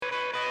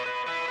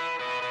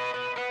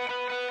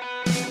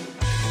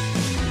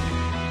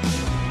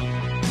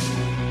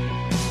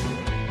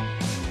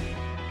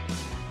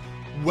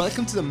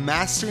Welcome to the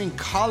Mastering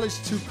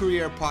College to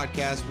Career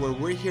podcast, where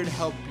we're here to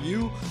help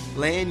you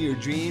land your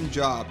dream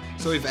job.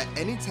 So if at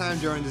any time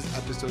during this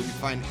episode you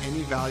find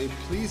any value,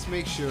 please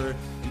make sure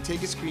you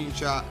take a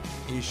screenshot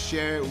and you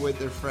share it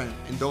with a friend.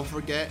 And don't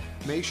forget,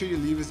 make sure you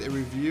leave us a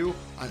review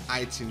on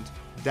iTunes.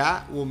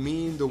 That will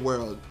mean the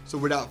world. So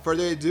without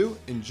further ado,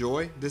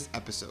 enjoy this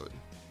episode.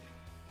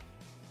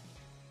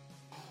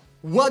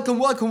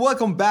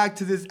 Welcome back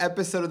to this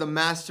episode of the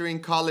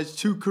Mastering College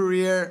to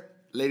Career.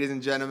 Ladies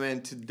and gentlemen,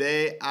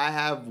 today I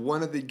have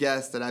one of the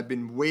guests that I've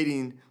been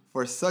waiting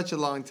for such a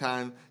long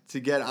time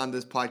to get on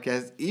this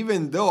podcast,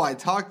 even though I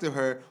talk to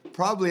her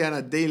probably on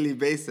a daily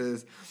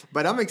basis.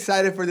 But I'm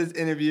excited for this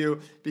interview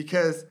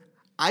because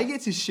I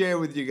get to share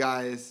with you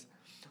guys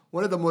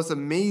one of the most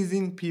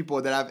amazing people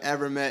that I've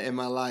ever met in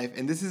my life.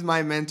 And this is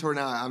my mentor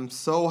now. I'm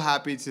so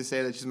happy to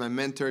say that she's my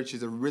mentor.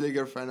 She's a really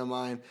good friend of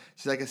mine.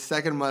 She's like a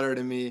second mother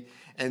to me.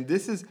 And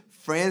this is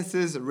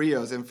Frances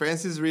Rios. And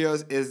Frances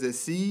Rios is the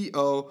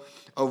CEO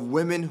of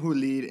Women Who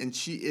Lead, and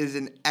she is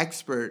an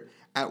expert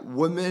at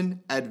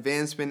women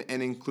advancement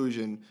and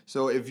inclusion.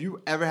 So if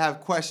you ever have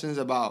questions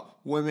about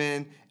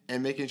women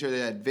and making sure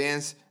they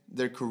advance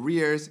their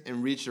careers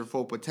and reach their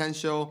full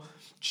potential,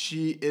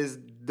 she is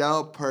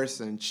the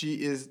person. She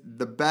is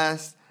the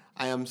best.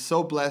 I am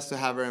so blessed to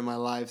have her in my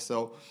life.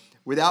 So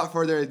without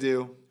further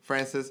ado,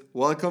 Frances,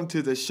 welcome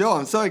to the show.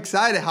 I'm so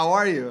excited. How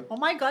are you? Oh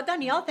my God,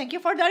 Daniel, thank you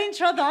for that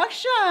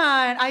introduction.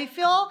 I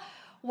feel,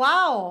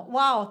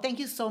 wow, thank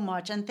you so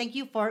much. And thank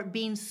you for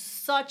being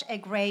such a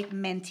great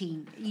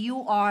mentee.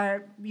 You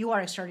are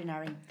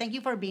extraordinary. Thank you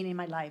for being in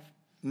my life.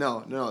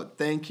 No,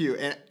 thank you.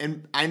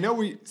 And I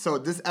know so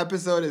this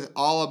episode is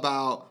all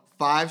about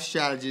 5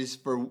 strategies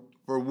for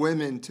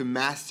women to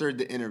master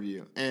the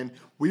interview. And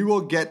we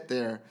will get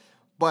there.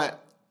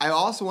 But I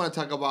also want to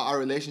talk about our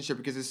relationship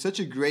because it's such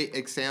a great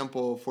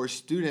example for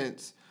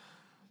students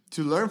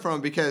to learn from,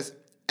 because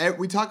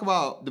we talk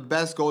about the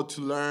best goal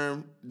to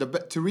learn,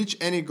 to reach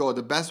any goal,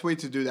 the best way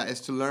to do that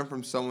is to learn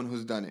from someone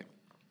who's done it.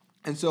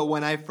 And so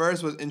when I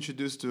first was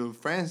introduced to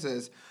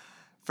Frances,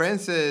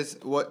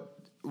 what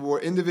were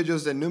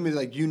individuals that knew me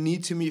like, you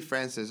need to meet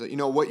Frances. You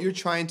know, what you're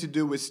trying to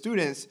do with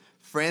students,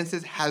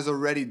 Frances has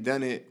already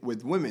done it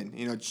with women.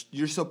 You know,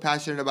 you're so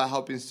passionate about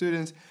helping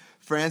students.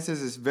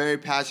 Frances is very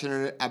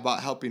passionate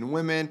about helping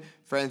women.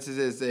 Frances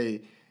is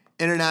a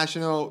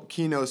international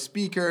keynote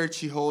speaker.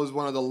 She holds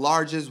one of the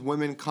largest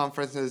women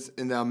conferences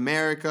in the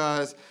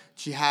Americas.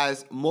 She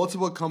has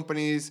multiple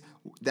companies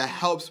that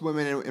helps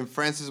women, and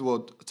Frances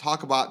will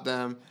talk about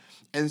them.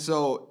 And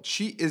so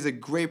she is a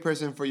great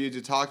person for you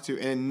to talk to.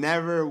 And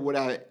never would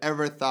I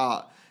ever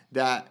thought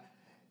that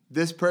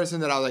this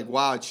person that I was like,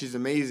 wow, she's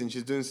amazing.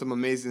 She's doing some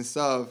amazing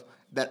stuff,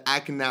 that I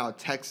can now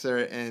text her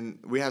and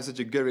we have such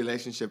a good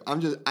relationship.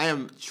 I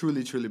am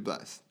truly, truly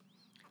blessed.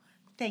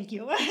 Thank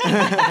you.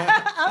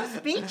 I'm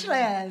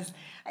speechless.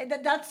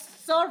 That's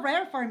so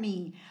rare for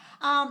me.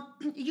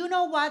 You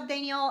know what,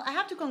 Daniel? I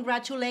have to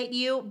congratulate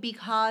you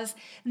because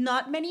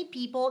not many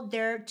people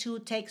dare to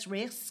take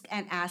risks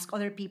and ask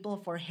other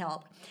people for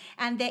help.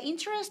 And the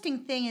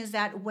interesting thing is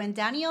that when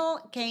Daniel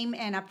came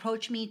and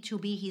approached me to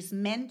be his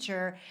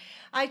mentor,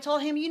 I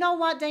told him, you know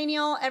what,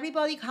 Daniel,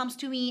 everybody comes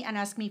to me and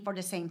asks me for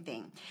the same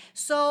thing.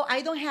 So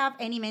I don't have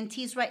any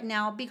mentees right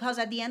now because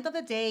at the end of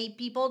the day,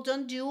 people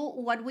don't do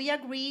what we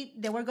agreed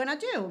they were going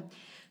to do.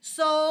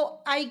 So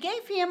I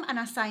gave him an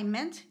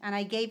assignment and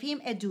I gave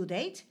him a due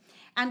date.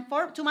 And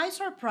to my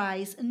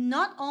surprise,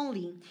 not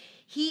only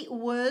he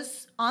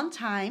was on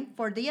time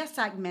for the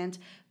assignment,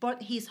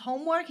 but his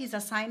homework, his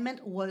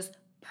assignment was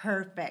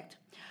perfect.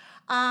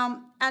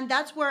 And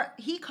that's where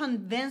he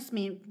convinced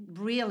me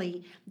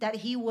really that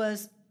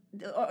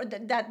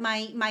that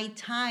my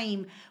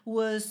time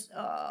was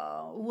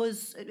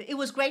it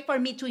was great for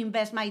me to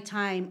invest my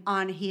time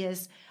on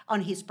his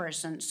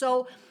person.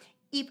 So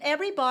if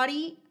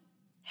everybody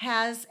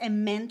has a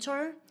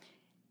mentor,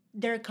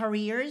 their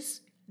careers,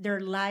 their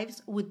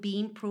lives would be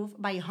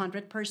improved by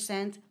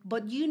 100%,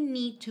 but you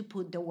need to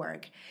put the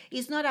work.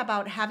 It's not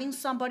about having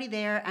somebody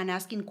there and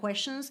asking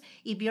questions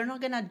if you're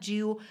not gonna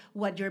do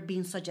what you're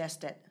being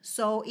suggested.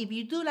 So if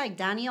you do like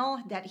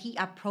Daniel, that he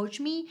approached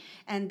me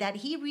and that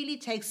he really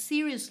takes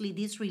seriously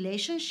this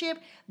relationship,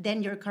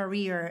 then your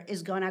career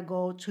is gonna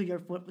go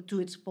to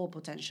its full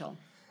potential.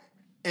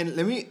 And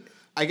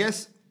I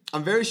guess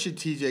I'm very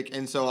strategic,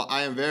 and so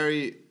I am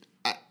very,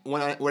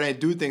 when I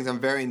do things, I'm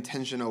very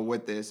intentional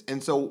with this.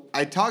 And so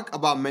I talk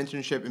about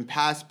mentorship in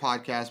past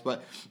podcasts,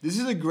 but this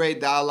is a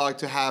great dialogue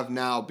to have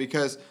now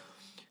because,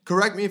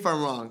 correct me if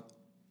I'm wrong,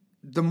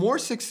 the more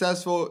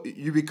successful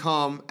you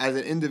become as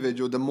an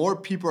individual, the more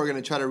people are going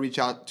to try to reach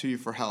out to you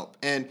for help.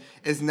 And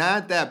it's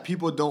not that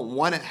people don't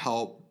want to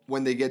help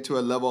when they get to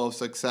a level of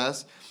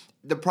success.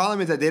 The problem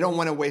is that they don't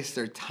want to waste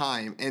their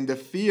time. And the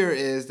fear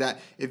is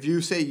that if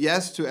you say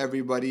yes to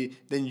everybody,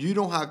 then you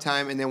don't have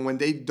time. And then when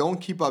they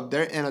don't keep up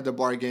their end of the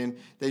bargain,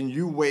 then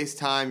you waste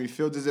time, you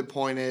feel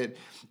disappointed.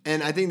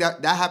 And I think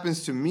that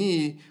happens to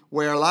me,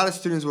 where a lot of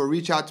students will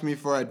reach out to me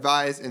for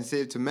advice and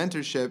say to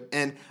mentorship.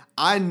 And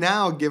I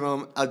now give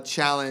them a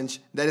challenge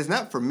that is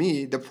not for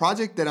me. The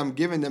project that I'm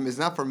giving them is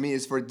not for me.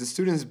 It's for the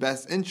students'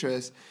 best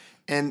interest.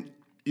 And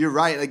you're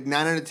right. Like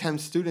 9 out of 10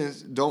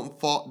 students don't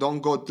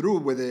go through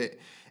with it.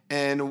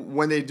 And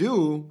when they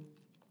do,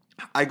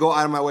 I go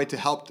out of my way to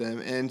help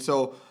them. And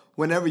so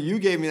whenever you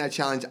gave me that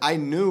challenge, I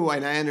knew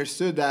and I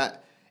understood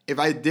that if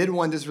I did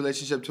want this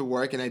relationship to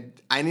work, and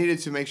I needed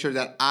to make sure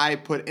that I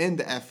put in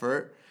the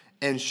effort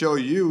and show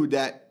you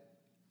that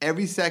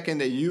every second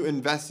that you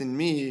invest in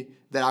me,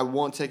 that I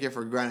won't take it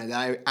for granted,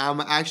 that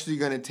I'm actually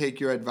going to take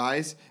your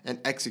advice and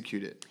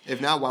execute it. If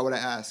not, why would I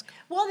ask?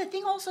 Well, the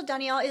thing also,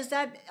 Danielle, is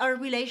that our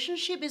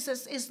relationship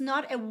is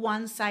not a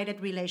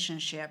one-sided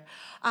relationship.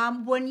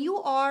 When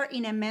you are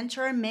in a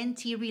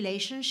mentor-mentee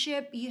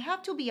relationship, you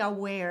have to be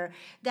aware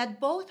that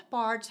both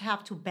parts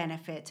have to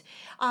benefit.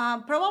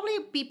 Probably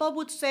people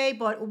would say,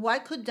 but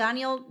what could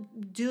Daniel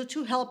do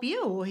to help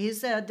you?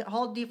 He's a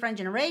whole different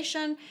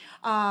generation.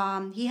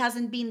 He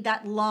hasn't been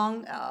that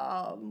long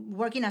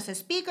working as a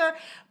speaker.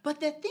 But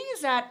the thing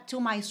is that,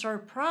 to my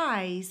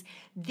surprise,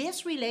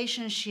 this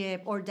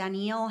relationship or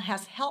Danielle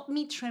has helped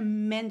me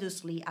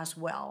tremendously as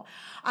well.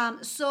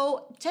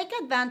 So take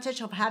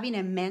advantage of having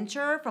a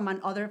mentor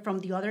from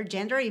the other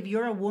gender. If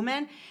you're a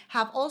woman,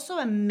 have also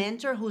a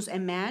mentor who's a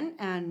man,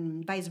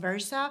 and vice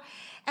versa.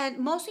 And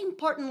most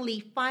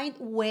importantly, find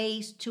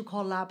ways to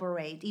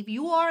collaborate. If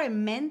you are a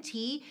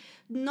mentee,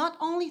 not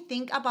only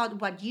think about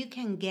what you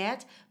can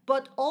get,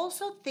 but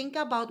also think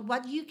about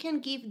what you can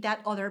give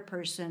that other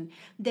person.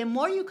 The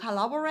more you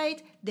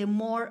collaborate, the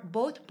more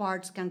both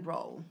parts can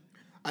grow.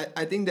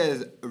 I think that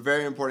is a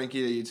very important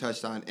key that you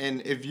touched on.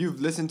 And if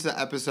you've listened to the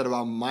episode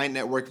about my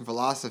networking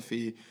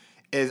philosophy,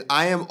 is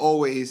I am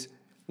always,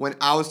 when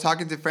I was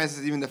talking to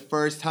Frances even the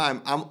first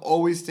time, I'm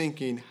always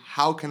thinking,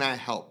 how can I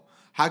help?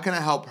 How can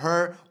I help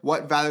her?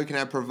 What value can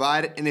I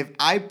provide? And if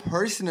I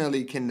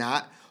personally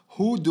cannot,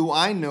 who do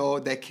I know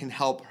that can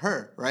help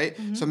her, right?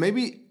 Mm-hmm. So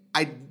maybe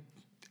I,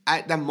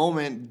 at that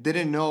moment,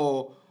 didn't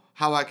know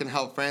how I can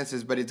help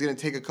Frances, but it's going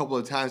to take a couple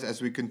of times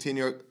as we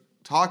continue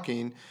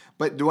talking.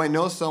 But do I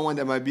know someone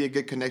that might be a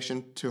good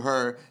connection to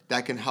her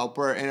that can help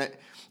her?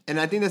 And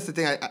I think that's the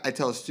thing I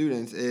tell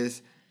students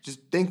is just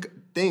think,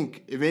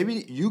 if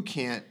maybe you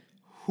can't,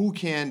 who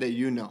can that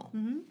you know?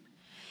 Mm-hmm.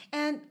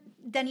 And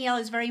Danielle,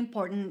 is very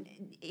important.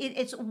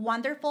 It's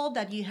wonderful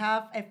that you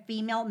have a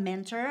female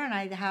mentor and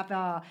I have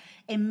a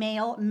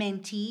male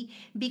mentee,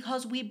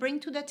 because we bring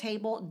to the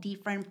table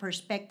different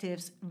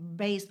perspectives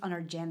based on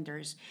our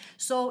genders.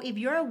 So if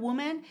you're a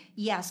woman,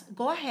 yes,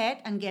 go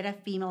ahead and get a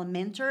female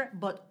mentor,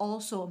 but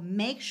also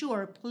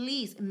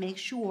please make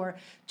sure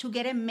to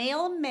get a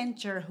male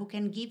mentor who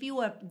can give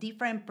you a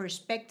different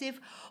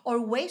perspective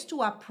or ways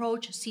to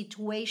approach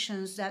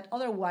situations that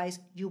otherwise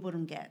you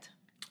wouldn't get.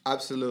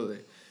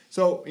 Absolutely.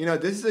 So,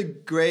 this is a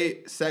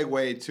great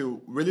segue to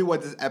really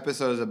what this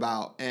episode is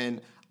about. And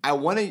I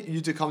wanted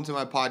you to come to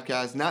my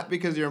podcast, not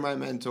because you're my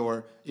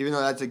mentor, even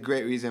though that's a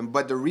great reason,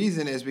 but the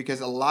reason is because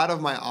a lot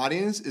of my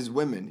audience is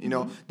women.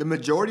 Mm-hmm. The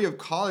majority of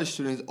college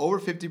students, over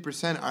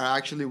 50%, are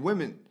actually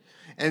women.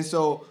 And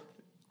so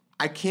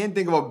I can't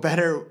think of a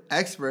better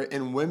expert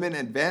in women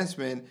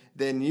advancement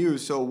than you.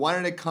 So I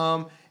wanted to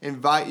come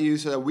invite you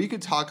so that we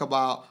could talk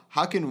about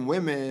how can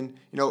women,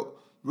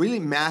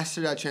 really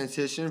master that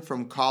transition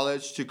from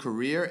college to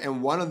career.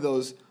 And one of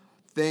those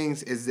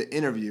things is the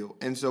interview.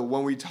 And so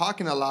when we're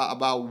talking a lot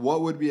about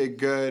what would be a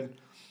good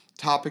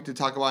topic to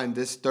talk about in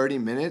this 30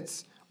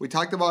 minutes, we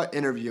talked about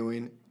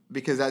interviewing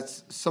because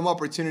that's some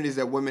opportunities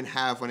that women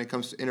have when it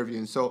comes to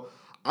interviewing. So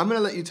I'm going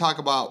to let you talk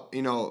about,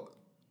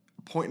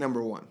 point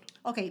number one.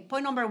 Okay,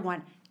 point number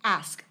one,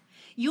 ask.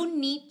 You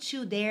need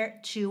to dare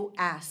to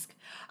ask.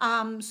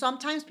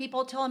 Sometimes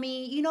people tell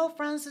me,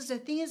 Frances, the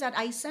thing is that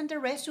I sent a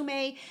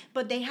resume,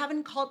 but they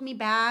haven't called me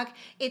back.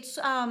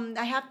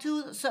 I have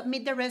to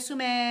submit the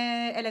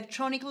resume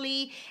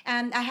electronically,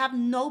 and I have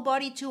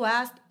nobody to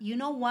ask. You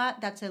know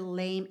what? That's a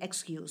lame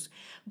excuse.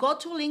 Go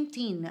to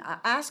LinkedIn,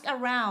 ask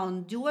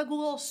around, do a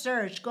Google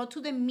search, go to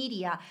the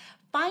media.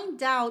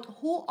 Find out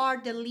who are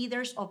the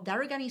leaders of the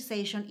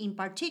organization, in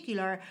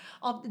particular,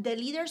 of the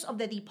leaders of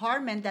the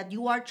department that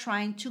you are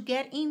trying to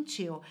get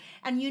into.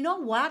 And you know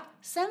what?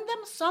 Send them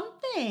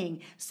something.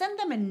 Send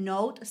them a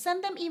note.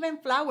 Send them even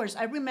flowers.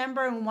 I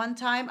remember one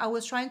time I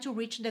was trying to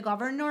reach the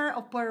governor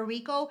of Puerto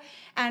Rico,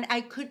 and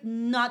I could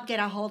not get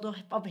a hold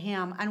of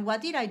him. And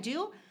what did I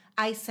do?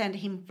 I sent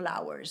him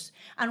flowers.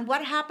 And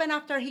what happened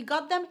after he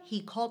got them?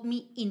 He called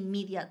me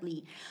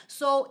immediately.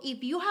 So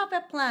if you have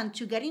a plan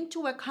to get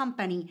into a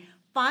company,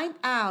 find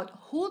out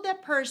who the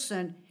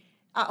person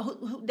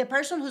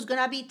who's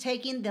going to be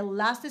taking the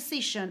last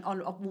decision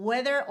of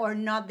whether or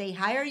not they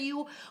hire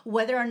you,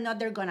 whether or not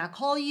they're going to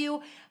call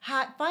you.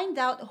 Find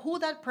out who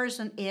that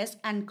person is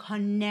and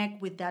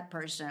connect with that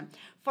person.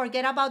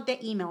 Forget about the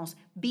emails.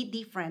 Be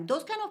different.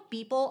 Those kind of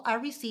people are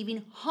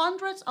receiving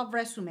hundreds of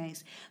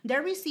resumes.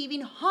 They're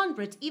receiving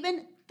hundreds,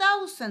 even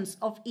thousands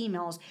of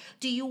emails.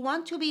 Do you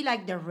want to be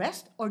like the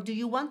rest, or do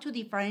you want to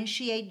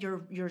differentiate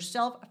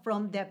yourself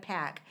from the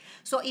pack?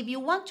 So if you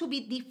want to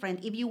be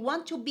different, if you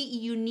want to be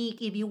unique,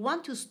 if you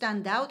want to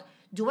stand out,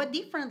 Do it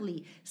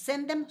differently.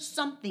 Send them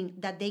something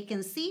that they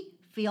can see,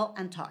 feel,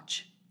 and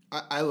touch.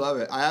 I love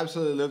it. I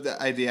absolutely love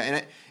that idea.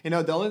 And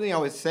the only thing I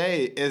would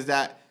say is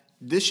that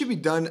this should be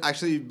done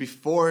actually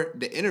before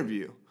the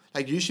interview.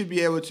 Like, you should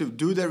be able to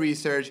do the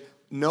research,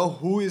 know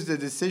who is the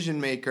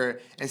decision maker,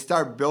 and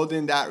start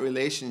building that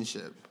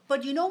relationship.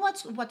 But you know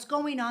what's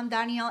going on,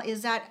 Daniel,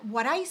 is that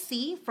what I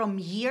see from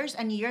years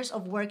and years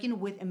of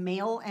working with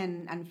male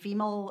and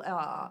female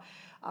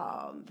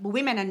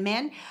women and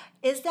men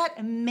is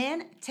that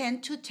men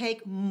tend to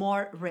take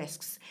more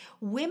risks.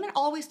 Women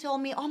always tell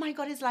me, oh my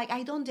God, it's like,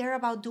 I don't dare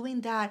about doing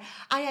that.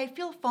 I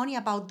feel funny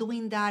about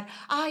doing that.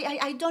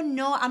 I don't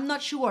know. I'm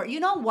not sure. You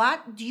know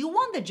what? Do you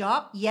want the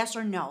job? Yes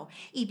or no?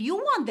 If you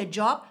want the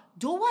job,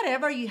 do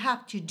whatever you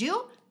have to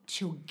do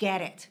to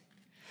get it.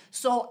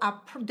 So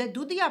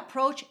do the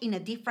approach in a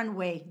different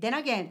way. Then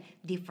again,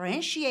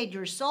 differentiate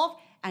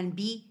yourself and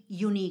be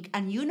unique.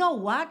 And you know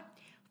what?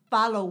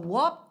 Follow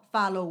up,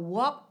 follow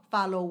up,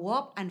 follow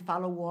up, and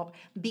follow up,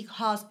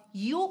 because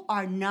you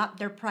are not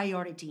their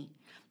priority.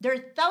 There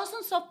are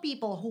thousands of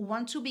people who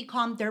want to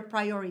become their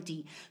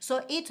priority.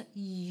 So it's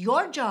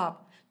your job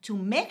to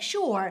make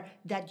sure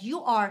that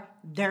you are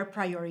their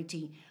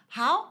priority.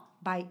 How?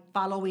 By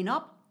following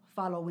up,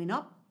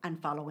 and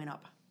following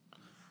up.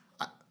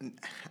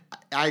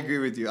 I agree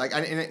with you.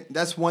 And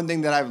that's one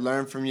thing that I've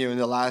learned from you in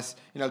the last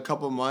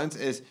couple of months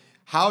is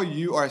how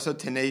you are so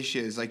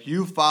tenacious. Like,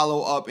 you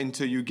follow up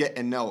until you get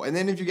a no. And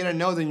then if you get a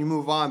no, then you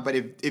move on. But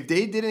if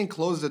they didn't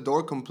close the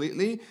door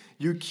completely,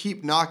 you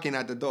keep knocking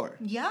at the door.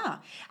 Yeah.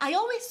 I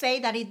always say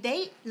that if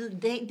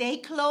they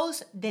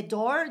close the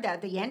door,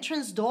 the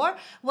entrance door,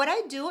 what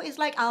I do is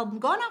like, I'm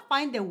gonna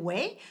find a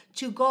way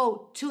to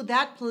go to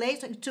that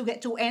place,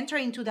 to enter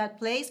into that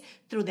place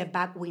through the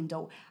back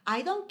window.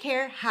 I don't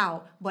care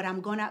how, but I'm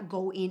gonna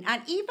go in.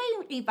 And even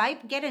if I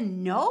get a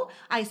no,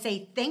 I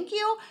say, thank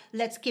you,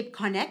 let's keep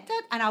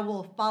connected, and I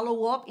will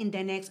follow up in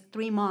the next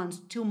 3 months,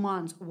 2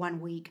 months,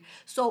 1 week.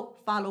 So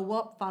follow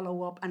up,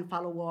 and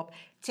follow up.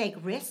 Take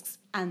risks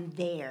and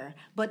dare,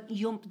 but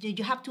you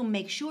have to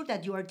make sure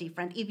that you are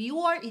different. If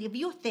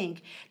you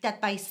think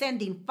that by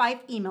sending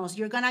 5 emails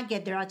you're gonna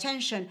get their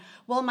attention,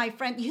 well, my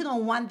friend, you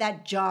don't want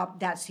that job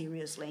that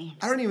seriously.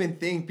 I don't even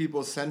think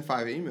people send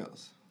 5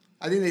 emails.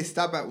 I think they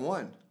stop at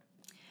 1.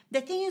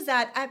 The thing is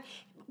that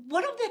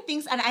one of the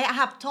things, and I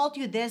have told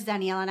you this,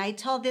 Danielle, and I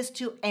tell this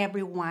to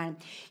everyone,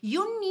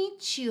 you need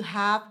to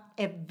have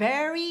a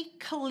very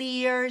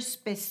clear,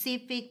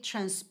 specific,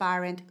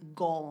 transparent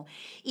goal.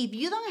 If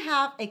you don't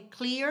have a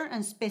clear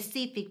and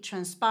specific,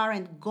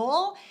 transparent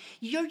goal,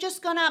 you're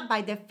just gonna,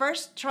 by the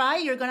first try,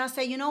 you're gonna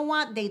say, you know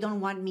what, they don't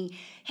want me.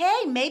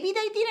 Hey, maybe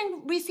they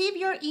didn't receive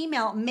your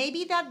email.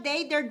 Maybe that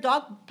day their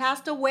dog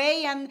passed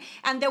away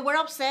and they were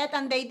upset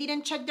and they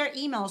didn't check their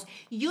emails.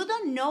 You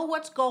don't know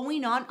what's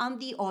going on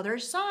the other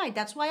side.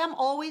 That's why I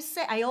always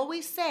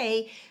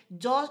say,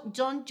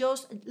 don't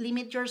just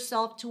limit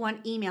yourself to an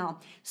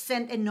email.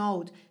 Send a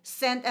note,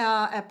 send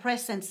a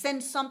present,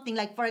 send something.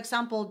 Like, for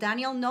example,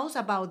 Daniel knows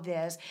about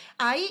this.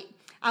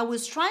 I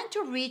was trying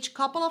to reach a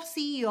couple of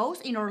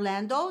CEOs in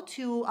Orlando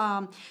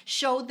to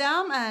show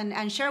them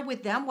and share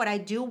with them what I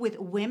do with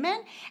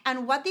women.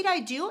 And what did I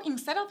do?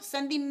 Instead of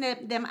sending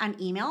them an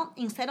email,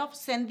 instead of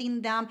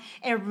sending them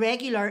a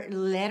regular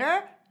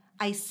letter,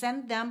 I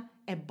sent them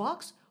a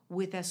box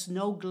with a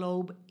snow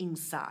globe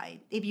inside.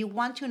 If you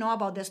want to know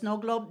about the snow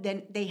globe,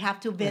 then they have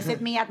to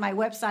visit me at my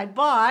website.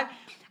 But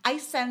I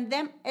sent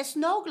them a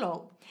snow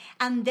globe.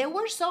 And they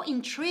were so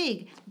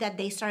intrigued that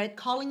they started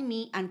calling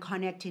me and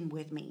connecting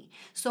with me.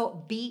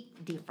 So be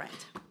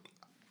different.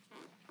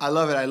 I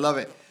love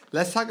it.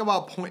 Let's talk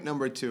about point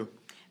number 2.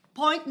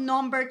 Point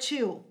number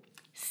 2,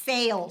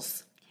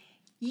 sales.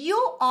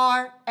 You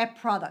are a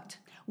product.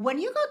 When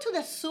you go to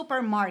the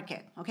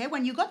supermarket, okay,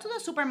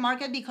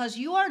 because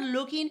you are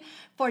looking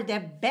for the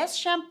best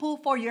shampoo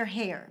for your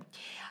hair,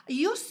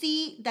 you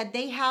see that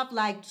they have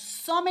like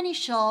so many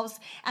shelves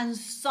and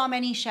so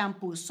many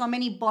shampoos, so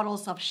many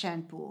bottles of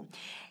shampoo.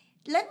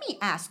 Let me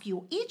ask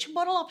you, each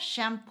bottle of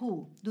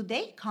shampoo, do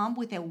they come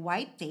with a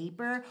white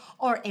paper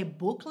or a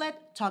booklet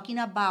talking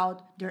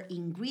about their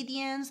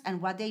ingredients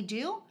and what they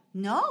do?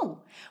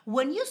 No.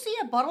 When you see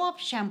a bottle of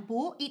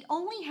shampoo, it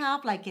only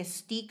have like a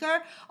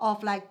sticker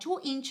of like 2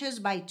 inches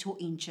by 2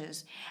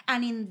 inches.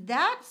 And in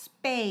that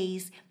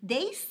space,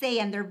 they say,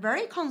 and they're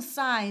very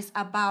concise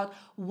about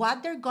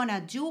what they're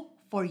gonna do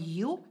for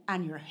you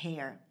and your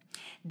hair.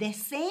 The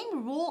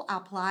same rule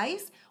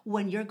applies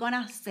when you're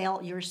gonna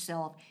sell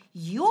yourself.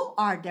 You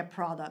are the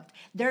product.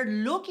 They're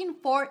looking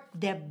for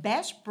the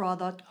best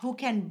product who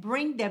can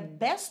bring the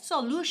best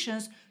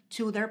solutions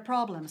to their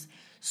problems.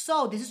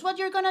 So this is what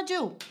you're gonna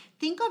do.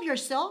 Think of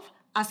yourself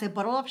as a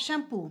bottle of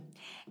shampoo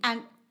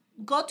and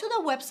go to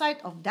the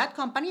website of that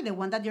company, the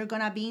one that you're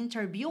gonna be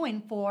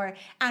interviewing for,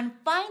 and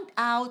find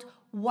out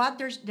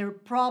what their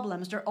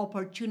problems, their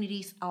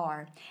opportunities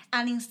are.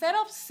 And instead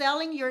of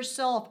selling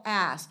yourself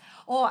as,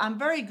 oh, I'm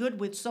very good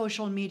with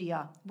social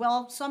media.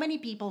 Well, so many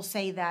people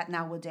say that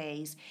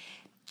nowadays.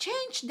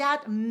 Change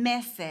that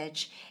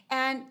message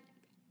and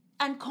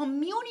and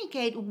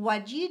communicate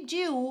what you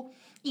do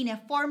in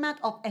a format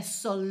of a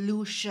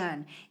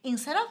solution.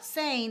 Instead of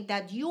saying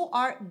that you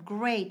are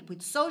great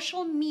with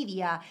social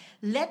media,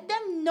 let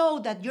them know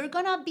that you're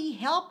gonna be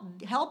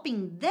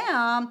helping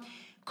them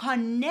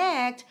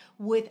connect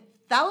with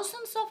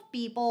thousands of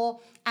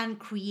people and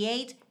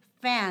create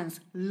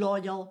fans,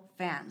 loyal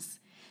fans.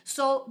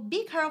 So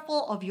be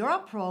careful of your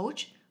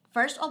approach.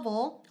 First of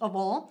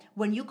all,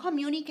 when you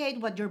communicate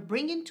what you're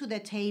bringing to the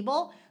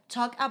table,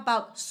 talk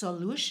about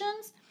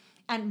solutions,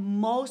 and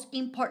most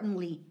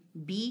importantly,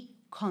 be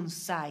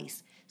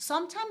concise.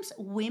 Sometimes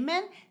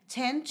women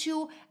tend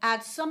to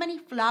add so many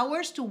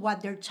flowers to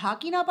what they're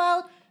talking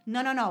about.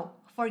 No,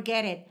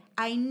 forget it.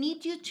 I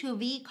need you to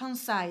be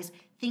concise.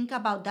 Think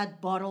about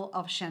that bottle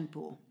of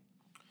shampoo.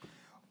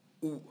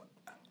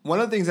 One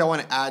of the things I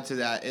want to add to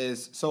that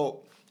is,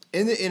 so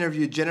in the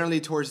interview,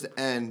 generally towards the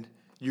end,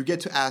 you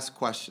get to ask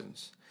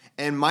questions.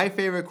 And my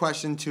favorite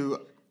question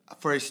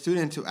for a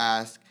student to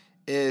ask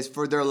is,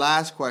 for their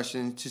last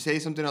question, to say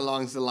something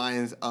along the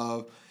lines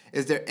of,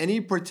 is there any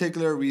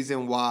particular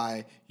reason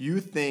why you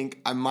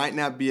think I might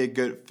not be a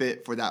good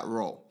fit for that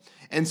role?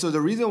 And so the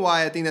reason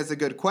why I think that's a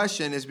good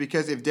question is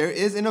because if there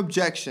is an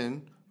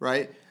objection,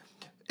 right?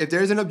 If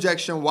there's an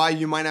objection why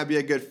you might not be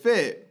a good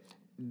fit,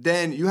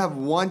 then you have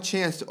one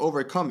chance to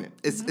overcome it.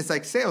 It's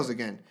like sales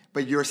again,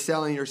 but you're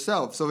selling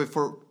yourself. So if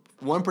for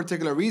one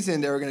particular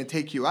reason they're going to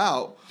take you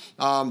out,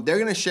 they're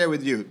going to share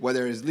with you,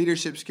 whether it's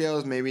leadership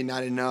skills, maybe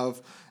not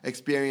enough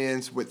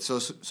experience with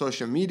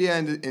social media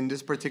in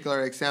this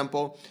particular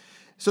example.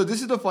 So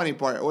this is the funny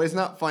part. Well, it's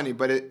not funny,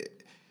 but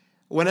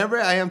whenever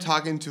I am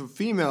talking to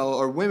female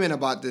or women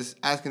about this,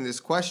 asking this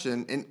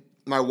question, and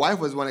my wife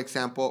was one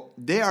example,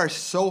 they are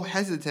so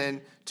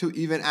hesitant to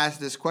even ask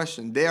this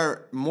question. They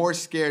are more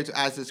scared to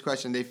ask this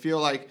question. They feel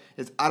like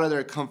it's out of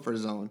their comfort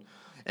zone.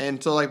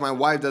 And so like my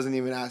wife doesn't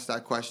even ask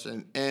that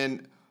question.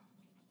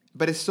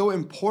 But it's so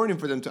important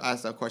for them to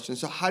ask that question.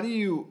 So how do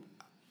you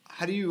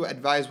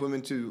advise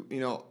women to,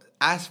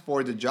 ask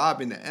for the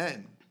job in the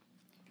end?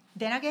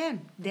 Then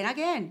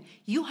again,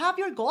 you have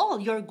your goal.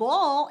 Your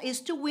goal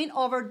is to win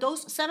over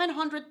those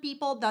 700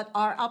 people that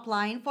are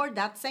applying for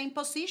that same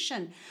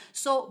position.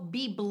 So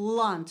be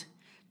blunt.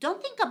 Don't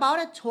think about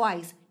it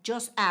twice.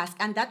 Just ask.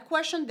 And that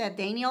question that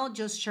Daniel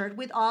just shared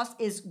with us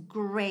is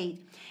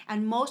great.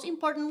 And most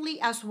importantly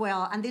as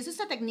well, and this is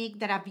a technique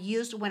that I've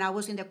used when I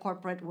was in the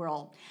corporate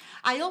world,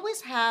 I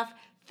always have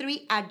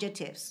 3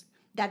 adjectives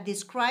that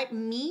describe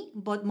me,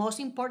 but most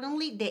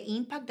importantly, the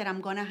impact that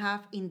I'm going to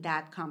have in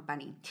that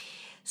company.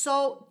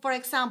 So, for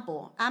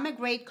example, I'm a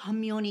great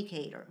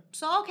communicator.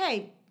 So,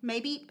 okay,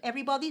 maybe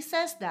everybody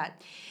says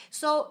that.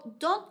 So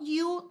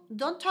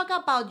don't talk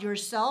about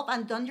yourself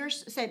and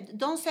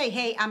don't say,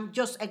 hey, I'm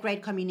just a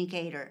great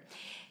communicator.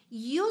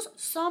 Use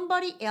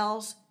somebody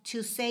else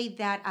to say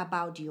that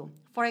about you.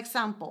 For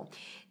example,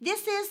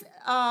 this is,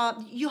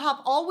 you have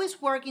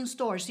always worked in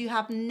stores. You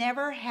have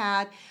never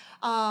had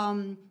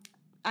an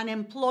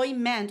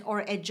employment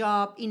or a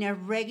job in a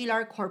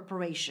regular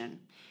corporation.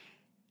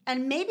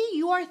 And maybe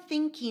you are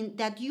thinking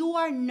that you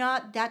are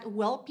not that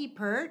well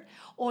prepared,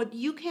 or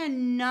you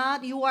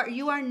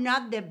are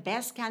not the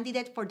best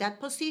candidate for that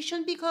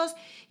position because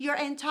your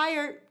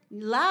entire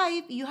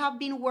life you have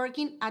been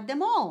working at the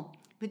mall.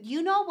 But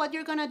you know what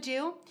you're gonna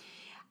do?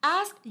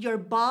 Ask your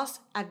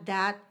boss at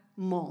that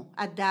mall,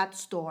 at that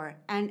store,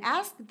 and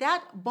ask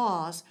that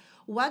boss,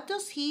 what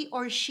does he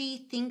or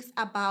she thinks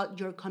about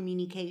your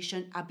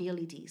communication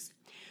abilities?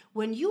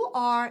 When you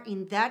are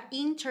in that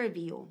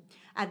interview,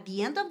 at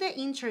the end of the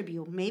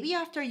interview, maybe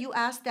after you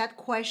ask that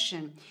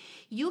question,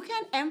 you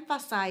can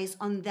emphasize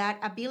on that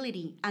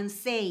ability and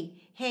say,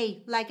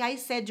 hey, like I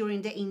said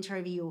during the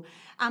interview,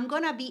 I'm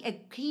gonna be a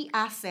key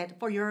asset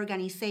for your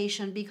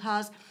organization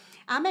because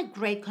I'm a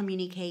great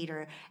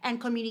communicator,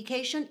 and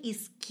communication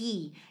is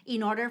key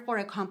in order for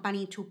a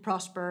company to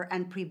prosper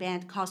and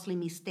prevent costly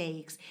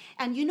mistakes.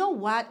 And you know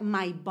what?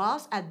 My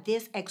boss at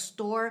this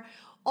store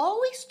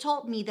always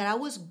told me that I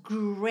was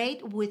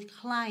great with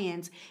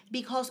clients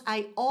because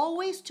I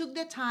always took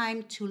the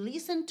time to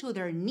listen to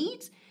their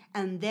needs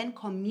and then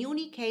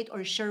communicate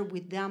or share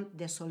with them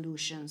the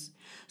solutions.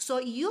 So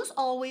use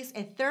always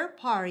a third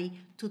party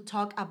to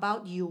talk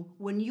about you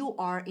when you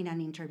are in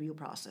an interview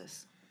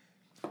process.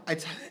 I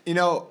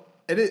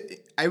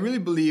really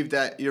believe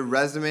that your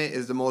resume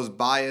is the most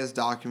biased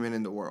document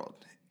in the world.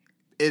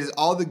 It is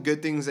all the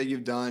good things that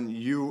you've done.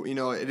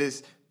 It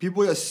is.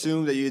 People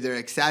assume that you're either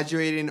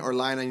exaggerating or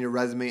lying on your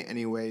resume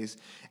anyways.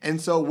 And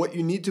so what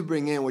you need to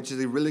bring in, which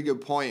is a really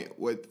good point,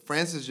 what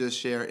Frances just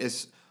shared,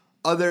 is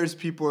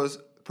people's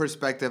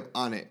perspective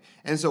on it.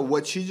 And so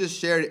what she just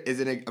shared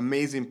is an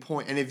amazing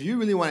point. And if you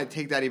really want to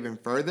take that even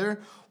further,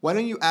 why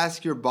don't you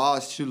ask your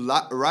boss to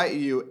write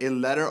you a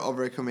letter of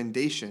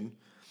recommendation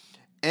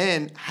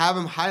and have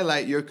them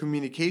highlight your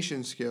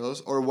communication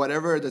skills or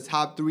whatever the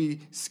top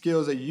 3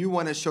 skills that you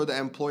want to show the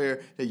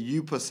employer that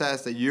you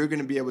possess, that you're going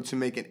to be able to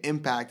make an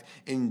impact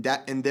in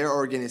their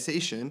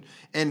organization,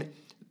 and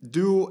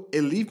do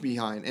a leave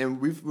behind. And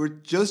we're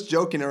just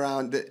joking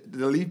around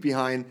the leave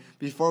behind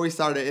before we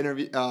started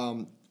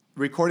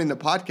recording the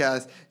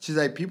podcast, she's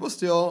like, people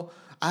still,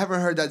 I haven't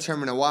heard that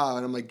term in a while.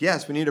 And I'm like,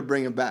 yes, we need to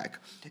bring it back.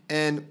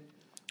 And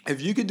if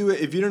you could do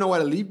it, if you don't know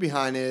what a leave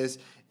behind is,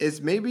 it's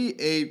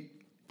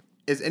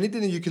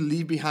anything that you can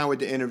leave behind with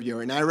the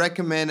interviewer. And I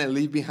recommend a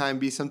leave behind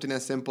be something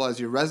as simple as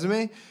your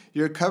resume,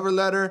 your cover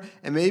letter,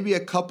 and maybe a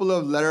couple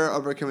of letter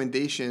of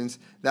recommendations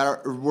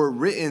that were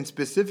written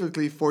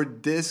specifically for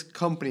this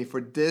company,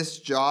 for this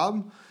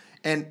job.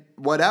 And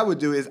what I would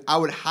do is I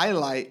would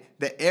highlight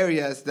the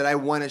areas that I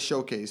want to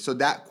showcase. So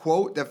that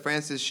quote that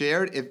Francis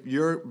shared, if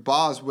your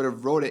boss would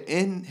have wrote it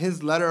in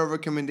his letter of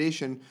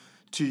recommendation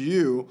to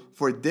you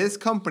for this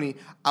company,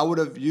 I would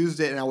have used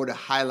it and I would have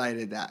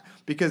highlighted that.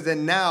 Because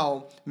then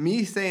now,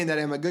 me saying that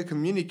I'm a good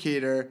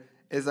communicator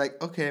is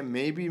like, okay,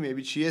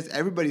 maybe she is.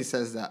 Everybody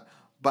says that.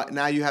 But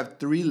now you have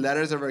 3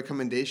 letters of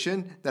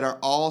recommendation that are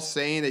all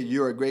saying that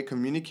you're a great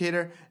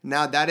communicator.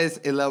 Now that is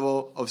a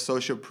level of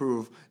social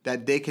proof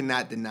that they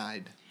cannot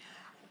deny.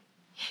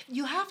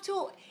 You have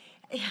to,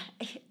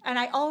 and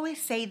I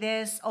always say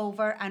this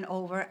over and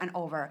over and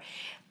over.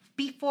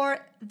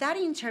 Before that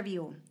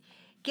interview,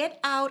 get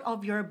out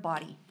of your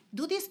body.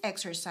 Do this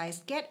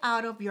exercise. Get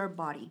out of your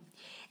body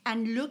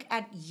and look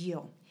at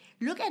you.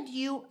 Look at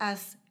you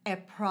as a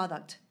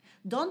product.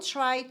 Don't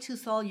try to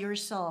sell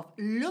yourself.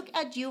 Look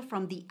at you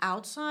from the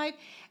outside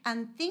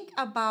and think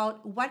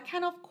about what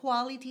kind of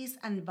qualities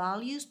and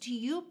values do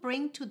you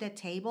bring to the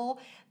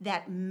table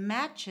that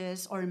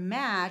matches or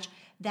match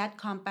that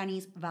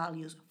company's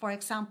values. For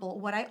example,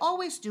 what I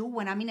always do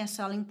when I'm in a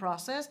selling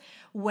process,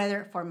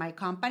 whether for my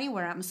company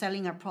where I'm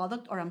selling a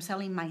product or I'm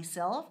selling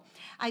myself,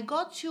 I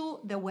go to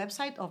the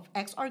website of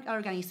X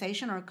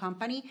organization or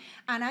company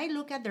and I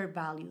look at their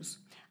values.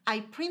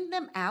 I print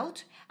them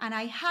out and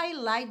I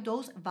highlight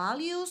those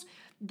values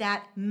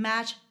that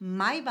match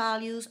my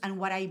values and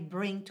what I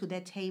bring to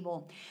the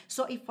table.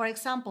 So if, for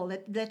example,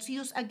 let's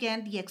use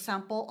again the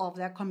example of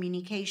the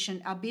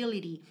communication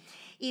ability.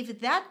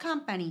 If that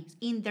company,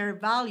 in their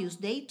values,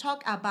 they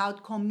talk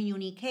about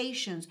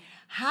communications,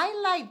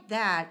 highlight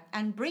that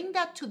and bring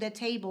that to the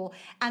table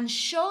and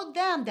show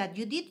them that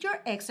you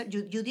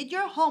did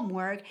your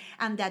homework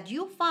and that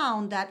you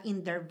found that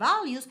in their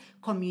values,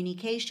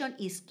 communication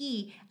is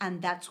key,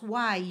 and that's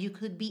why you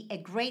could be a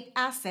great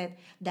asset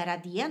that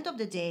at the end of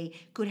the day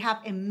could have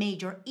a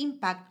major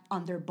impact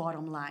on their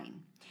bottom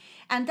line.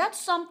 And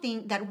that's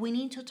something that we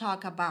need to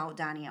talk about,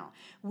 Daniel.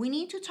 We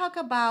need to talk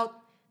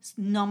about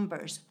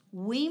numbers.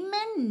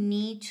 Women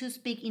need to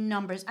speak in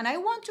numbers. And I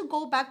want to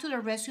go back to the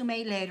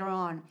resume later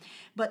on.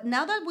 But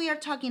now that we are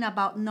talking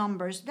about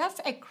numbers,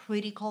 that's a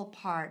critical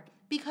part.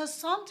 Because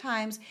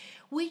sometimes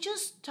we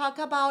just talk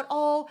about,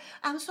 oh,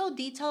 I'm so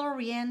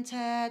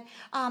detail-oriented.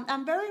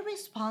 I'm very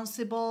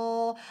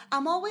responsible.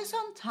 I'm always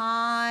on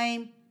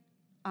time.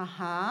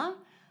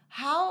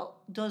 How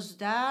does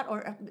that,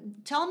 or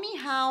tell me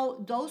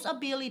how those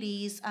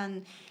abilities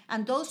and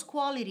those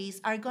qualities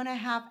are going to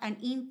have an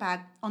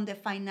impact on the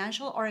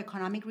financial or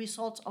economic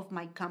results of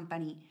my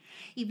company.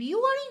 If you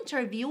are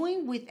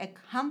interviewing with a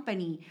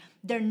company,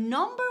 their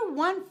number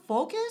one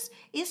focus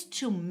is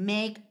to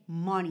make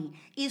money,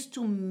 is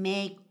to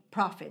make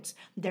profits.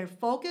 Their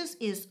focus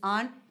is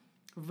on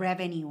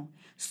revenue.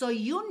 So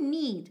you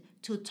need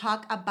to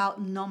talk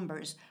about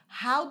numbers.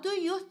 How do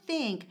you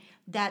think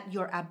that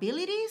your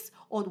abilities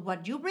or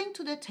what you bring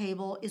to the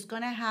table is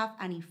going to have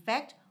an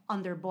effect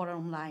on their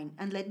bottom line?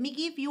 And let me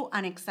give you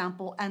an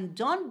example, and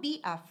don't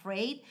be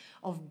afraid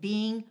of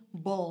being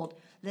bold.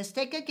 Let's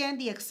take again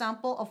the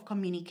example of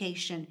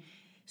communication.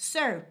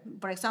 Sir,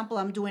 for example,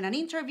 I'm doing an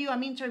interview,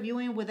 I'm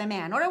interviewing with a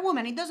man or a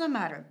woman, it doesn't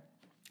matter.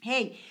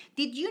 Hey,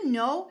 did you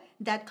know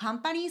that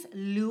companies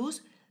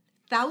lose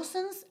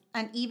thousands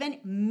and even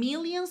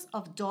millions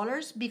of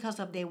dollars because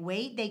of the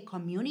way they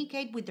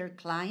communicate with their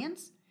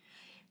clients?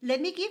 Let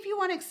me give you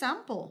one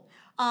example.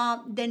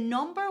 The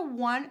number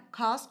one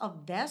cause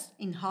of death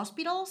in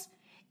hospitals,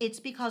 it's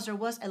because there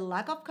was a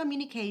lack of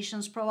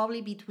communications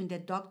probably between the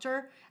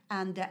doctor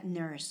and the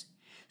nurse.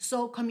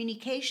 So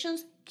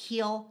communications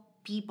kill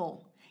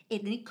people.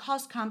 It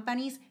costs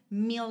companies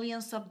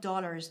millions of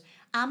dollars.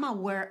 I'm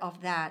aware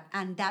of that,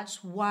 and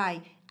that's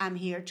why I'm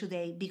here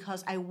today,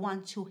 because I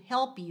want to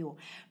help you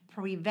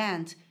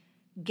prevent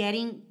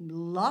getting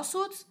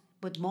lawsuits,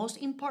 but most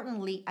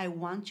importantly, I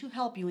want to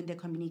help you in the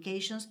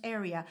communications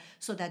area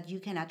so that you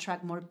can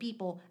attract more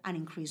people and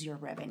increase your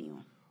revenue.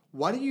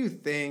 Why do you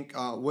think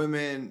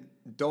women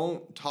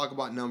don't talk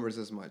about numbers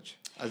as much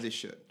as they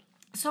should?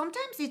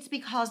 Sometimes it's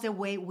because the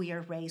way we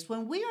are raised.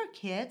 When we are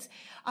kids,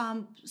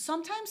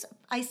 sometimes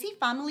I see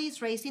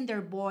families raising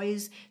their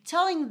boys,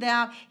 telling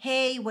them,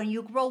 hey, when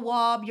you grow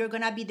up, you're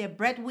going to be the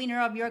breadwinner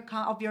of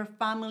your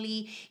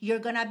family. You're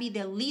going to be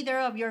the leader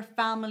of your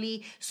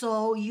family.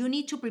 So you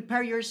need to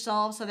prepare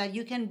yourself so that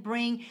you can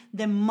bring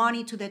the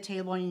money to the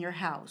table in your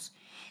house.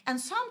 And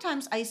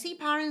sometimes I see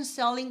parents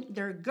telling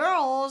their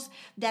girls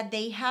that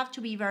they have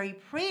to be very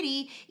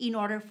pretty in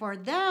order for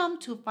them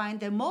to find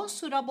the most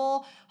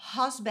suitable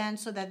husband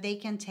so that they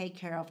can take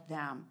care of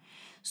them.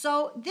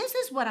 So this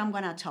is what I'm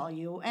going to tell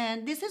you,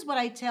 and this is what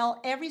I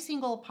tell every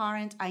single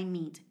parent I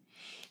meet.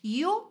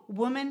 You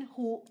women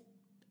who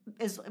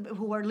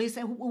who are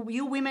listening,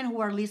 you women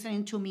who are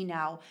listening to me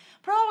now,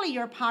 probably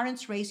your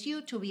parents raised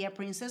you to be a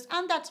princess,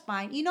 and that's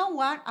fine. You know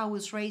what? I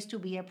was raised to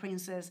be a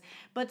princess.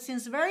 But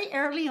since very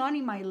early on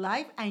in my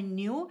life, I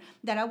knew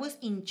that I was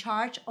in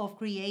charge of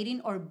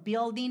creating or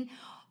building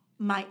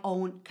my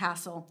own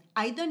castle.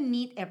 I don't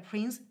need a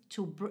prince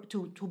to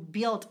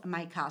build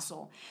my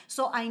castle.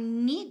 So I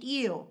need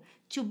you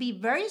to be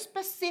very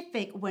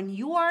specific when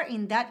you are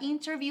in that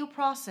interview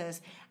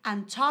process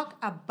and talk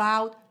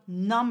about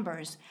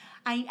numbers.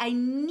 I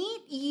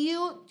need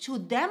you to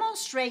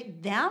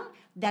demonstrate them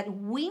that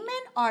women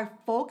are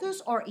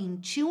focused or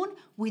in tune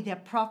with the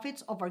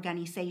profits of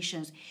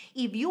organizations.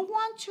 If you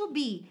want to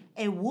be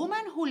a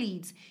woman who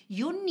leads,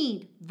 you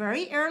need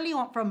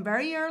from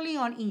very early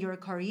on in your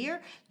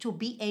career to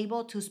be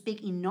able to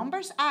speak in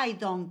numbers. I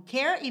don't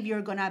care if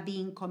you're gonna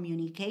be in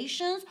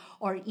communications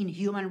or in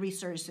human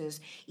resources.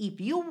 If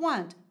you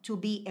want to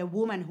be a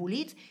woman who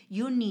leads,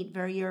 you need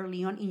very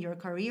early on in your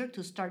career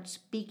to start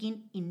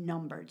speaking in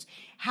numbers.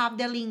 Have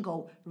the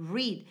lingo,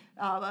 read,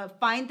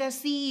 find the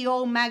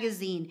CEO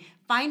magazine,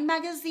 find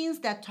magazines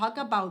that talk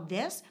about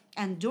this,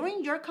 and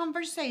during your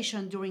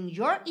conversation, during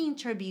your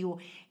interview,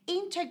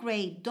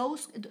 integrate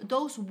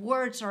those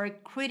words are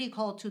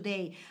critical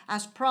today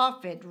as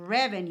profit,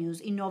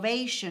 revenues,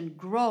 innovation,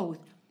 growth.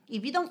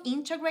 If you don't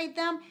integrate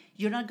them,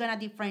 you're not gonna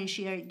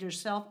differentiate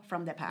yourself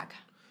from the pack.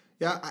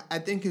 Yeah, I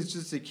think it's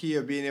just the key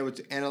of being able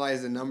to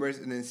analyze the numbers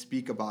and then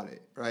speak about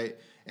it, right?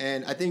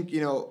 And I think,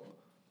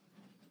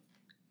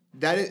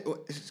 that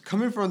is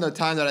coming from the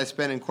time that I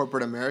spent in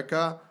corporate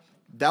America,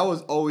 that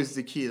was always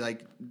the key.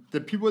 Like,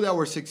 the people that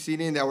were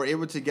succeeding, that were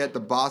able to get the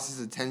boss's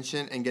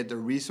attention and get the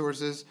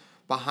resources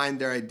behind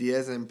their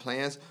ideas and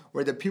plans,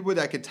 were the people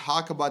that could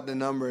talk about the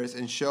numbers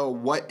and show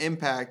what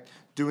impact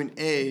doing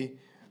A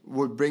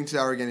would bring to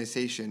the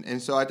organization.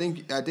 And so I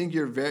think it's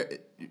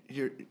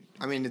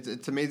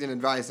amazing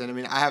advice.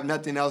 And I have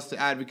nothing else to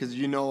add because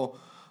you know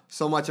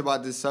so much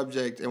about this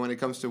subject and when it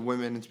comes to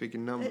women and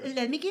speaking numbers.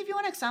 Let me give you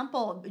an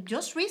example.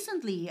 Just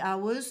recently, I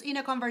was in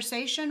a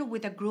conversation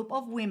with a group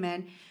of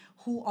women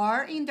who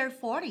are in their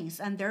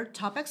 40s and they're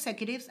top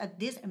executives at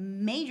these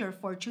major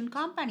Fortune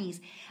companies.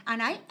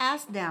 And I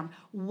asked them,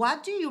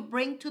 what do you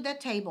bring to the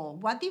table?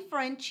 What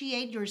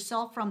differentiates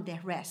yourself from the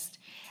rest?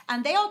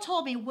 And they all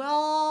told me,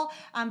 well,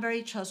 I'm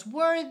very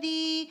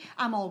trustworthy.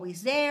 I'm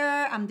always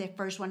there. I'm the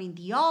first one in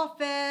the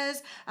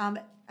office.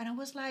 And I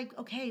was like,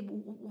 okay,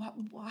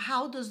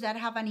 how does that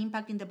have an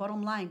impact in the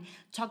bottom line?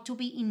 Talk to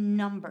me in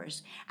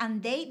numbers.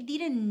 And they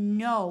didn't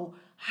know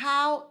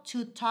how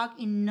to talk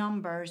in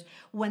numbers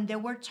when they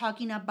were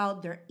talking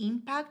about their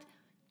impact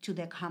to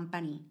the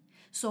company.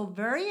 So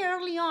very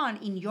early on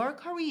in your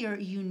career,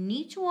 you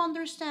need to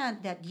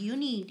understand that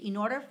in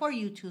order for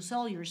you to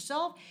sell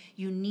yourself,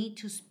 you need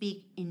to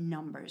speak in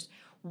numbers.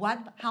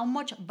 How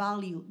much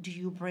value do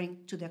you bring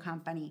to the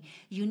company?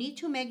 You need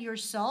to make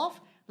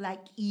yourself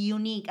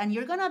unique. And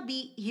you're gonna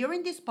be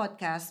hearing this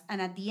podcast,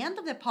 and at the end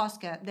of the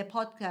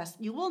podcast,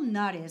 you will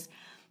notice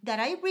that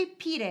I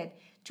repeated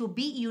to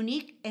be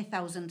unique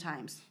 1,000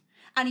 times.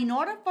 And in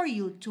order for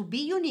you to be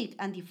unique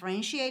and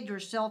differentiate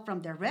yourself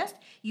from the rest,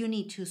 you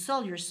need to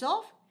sell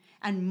yourself,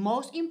 and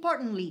most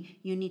importantly,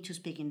 you need to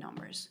speak in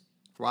numbers.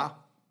 Wow,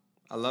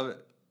 I love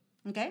it.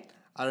 Okay.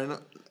 I don't know.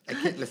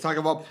 Let's talk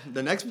about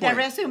the next point. The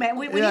resume.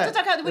 We need to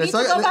talk. We need to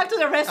go back to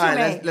the resume. All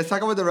right, let's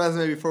talk about the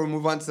resume before we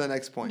move on to the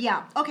next point.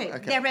 Yeah. Okay.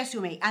 The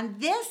resume, and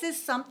this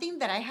is something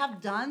that I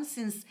have done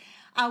since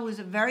I was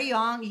very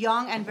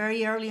young and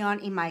very early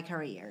on in my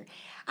career.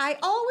 I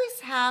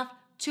always have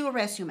 2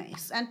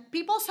 resumes, and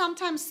people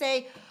sometimes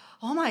say,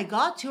 "Oh my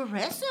God, 2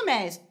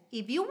 resumes."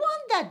 If you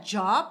want that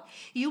job,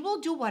 you will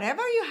do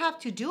whatever you have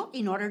to do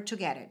in order to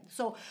get it.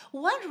 So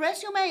one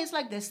resume is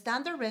like the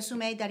standard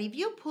resume that if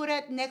you put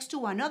it next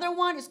to another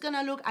one, it's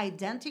gonna look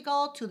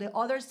identical to the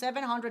other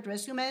 700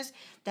 resumes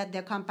that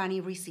the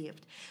company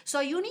received. So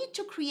you need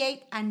to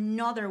create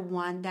another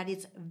one that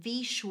is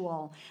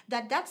visual,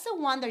 that's the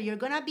one that you're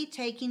gonna be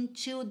taking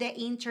to the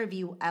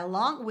interview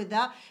along with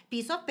a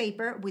piece of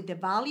paper with the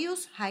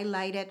values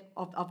highlighted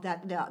of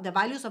that, the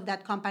values of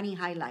that company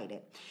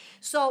highlighted.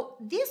 So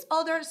this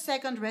other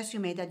second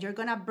resume that you're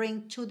gonna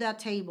bring to the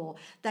table,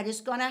 that is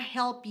gonna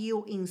help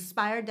you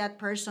inspire that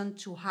person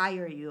to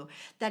hire you,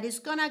 that is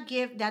gonna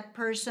give that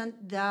person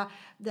the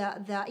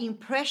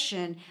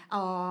impression,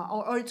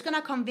 or it's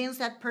gonna convince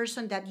that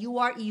person that you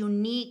are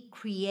unique,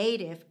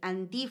 creative,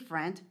 and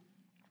different.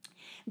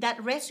 That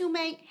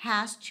resume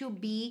has to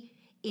be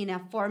in a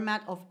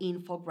format of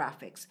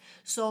infographics.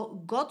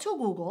 So go to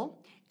Google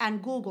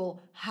and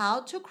Google how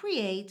to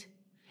create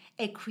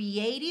a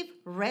creative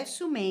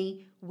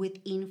resume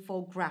with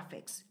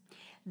infographics.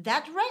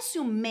 That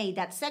resume,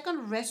 that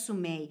second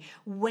resume,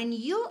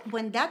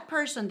 when that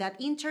person, that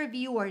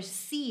interviewer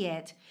see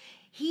it,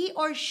 he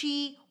or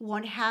she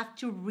won't have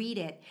to read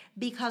it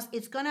because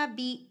it's gonna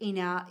be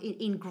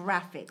in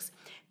graphics.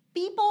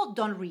 People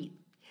don't read.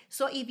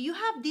 So if you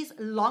have these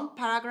long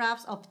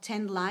paragraphs of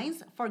 10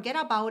 lines, forget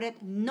about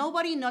it.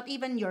 Nobody, not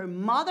even your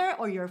mother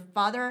or your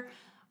father,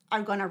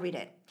 are going to read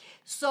it.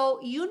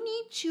 So you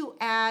need to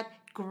add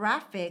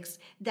graphics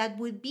that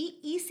would be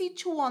easy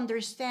to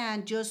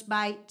understand just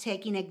by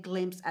taking a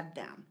glimpse at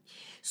them.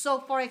 So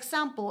for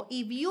example,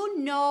 if you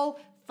know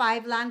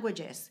 5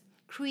 languages,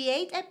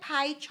 create a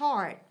pie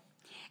chart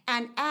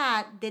and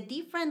add the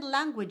different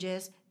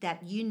languages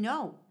that you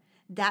know.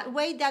 That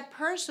way that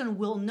person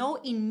will know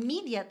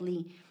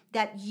immediately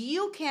that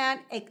you can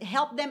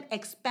help them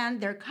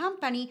expand their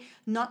company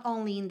not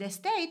only in the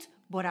States,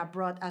 but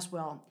abroad as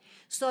well.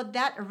 So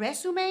that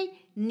resume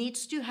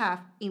needs to have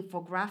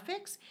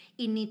infographics,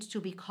 it needs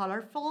to be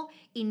colorful,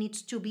 it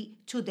needs to be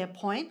to the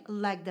point,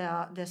 like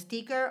the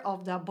sticker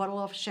of the bottle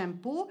of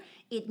shampoo.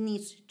 It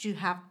needs to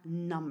have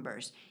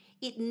numbers.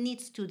 It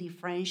needs to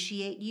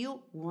differentiate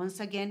you once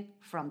again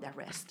from the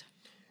rest.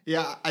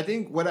 Yeah, I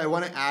think what I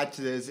want to add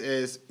to this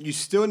is you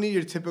still need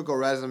your typical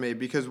resume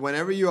because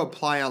whenever you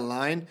apply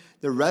online,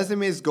 the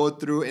resumes go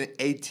through an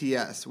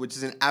ATS, which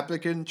is an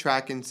applicant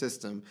tracking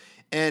system.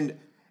 And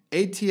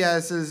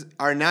ATSs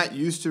are not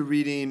used to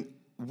reading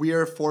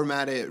weird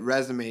formatted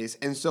resumes.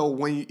 And so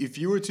if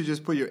you were to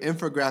just put your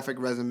infographic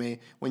resume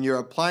when you're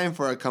applying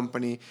for a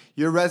company,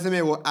 your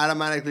resume will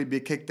automatically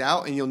be kicked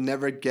out and you'll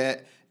never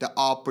get the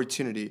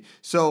opportunity.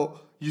 So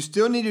you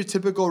still need your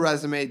typical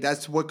resume.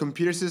 That's what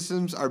computer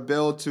systems are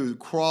built to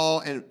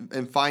crawl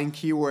and find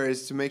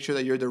keywords to make sure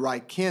that you're the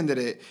right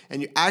candidate.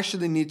 And you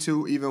actually need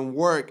to even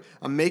work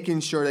on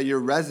making sure that your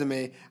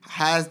resume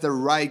has the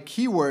right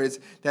keywords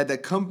that the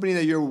company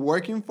that you're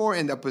working for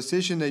and the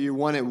position that you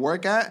want to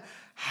work at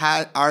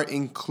are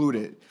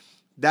included.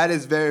 That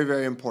is very,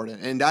 very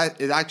important. And that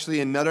is actually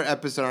another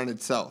episode on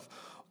itself.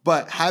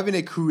 But having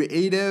a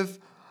creative,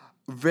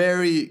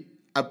 very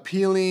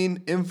appealing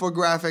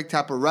infographic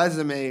type of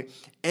resume,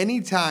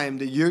 anytime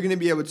that you're going to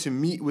be able to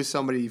meet with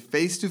somebody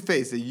face to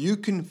face, that you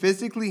can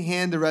physically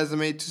hand the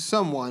resume to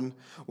someone,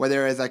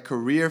 whether it's a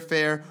career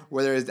fair,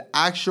 whether it's the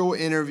actual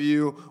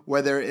interview,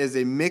 whether it's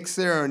a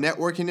mixer or a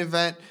networking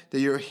event,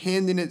 that you're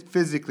handing it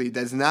physically,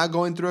 that's not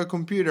going through a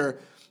computer,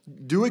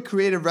 do a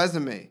creative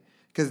resume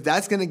because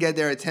that's going to get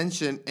their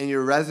attention and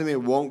your resume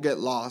won't get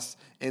lost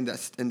in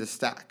the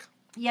stack.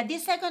 Yeah,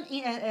 this second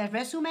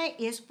resume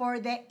is for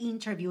the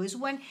interview. Is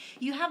when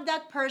you have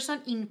that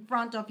person in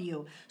front of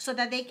you so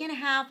that they can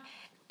have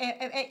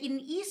an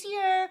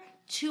easier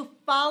to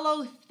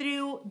follow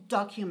through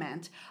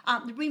document.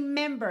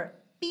 Remember,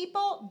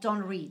 people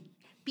don't read.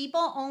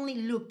 People only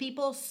look,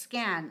 people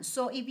scan.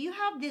 So if you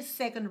have this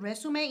second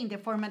resume in the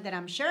format that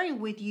I'm sharing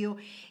with you,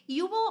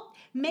 you will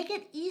make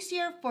it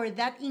easier for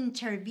that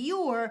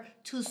interviewer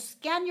to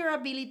scan your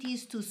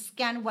abilities, to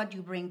scan what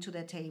you bring to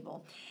the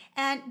table.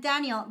 And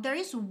Daniel, there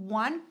is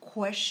one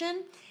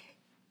question,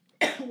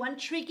 one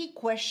tricky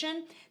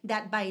question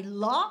that by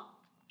law,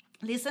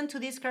 listen to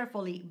this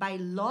carefully, by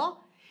law,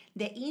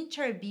 the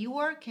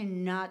interviewer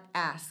cannot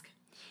ask.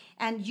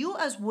 And you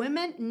as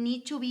women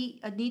need to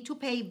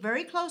pay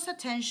very close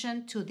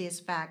attention to this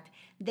fact.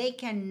 They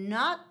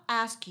cannot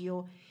ask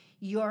you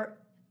your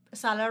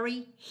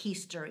salary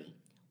history.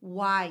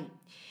 Why?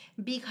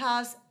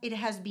 Because it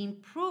has been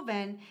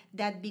proven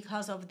that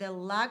because of the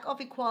lack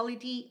of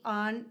equality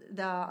on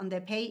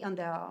the pay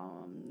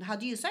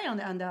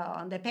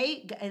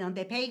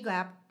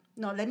gap.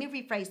 No, let me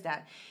rephrase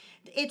that.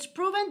 It's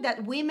proven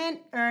that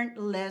women earn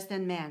less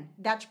than men.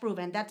 That's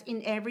proven. That's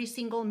in every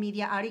single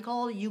media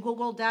article. You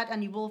Google that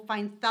and you will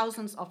find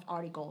thousands of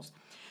articles.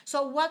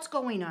 So what's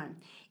going on?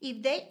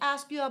 If they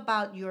ask you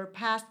about your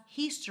past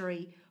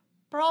history,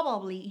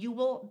 probably you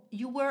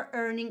were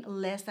earning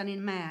less than a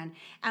man.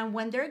 And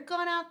when they're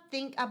gonna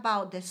think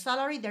about the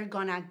salary they're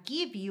gonna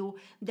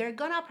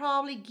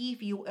probably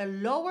give you a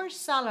lower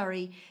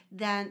salary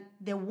than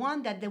the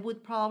one that they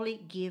would probably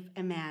give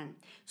a man.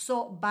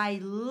 So by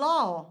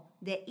law,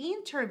 the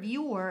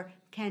interviewer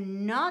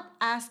cannot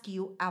ask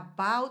you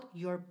about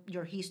your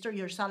history,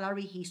 your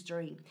salary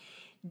history.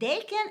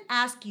 They can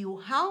ask you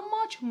how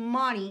much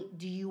money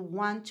do you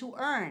want to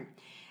earn.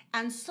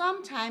 And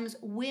sometimes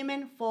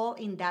women fall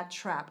in that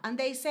trap and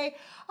they say,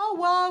 oh,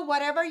 well,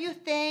 whatever you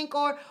think,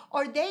 or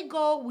they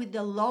go with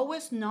the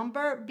lowest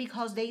number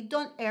because they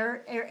don't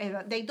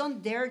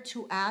dare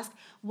to ask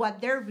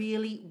what they're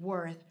really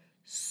worth.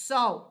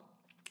 So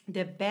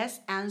the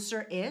best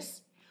answer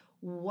is,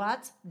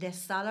 what's the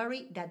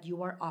salary that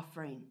you are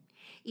offering?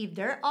 If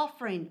they're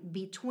offering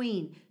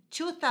between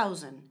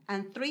 $2,000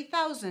 and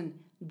 $3,000,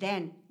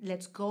 then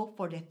let's go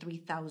for the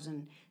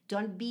 $3,000.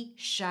 Don't be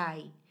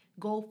shy.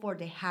 Go for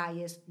the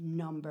highest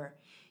number.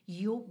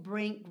 You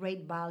bring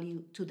great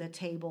value to the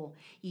table.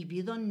 If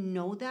you don't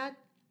know that,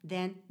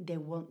 then they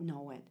won't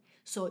know it.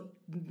 So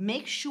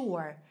make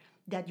sure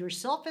that your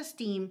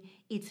self-esteem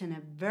is in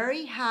a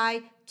very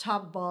high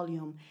top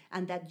volume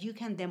and that you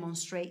can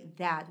demonstrate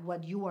that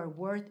what you are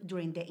worth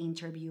during the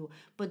interview.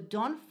 But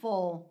don't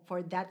fall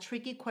for that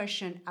tricky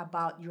question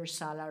about your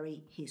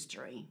salary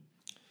history.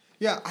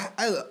 Yeah,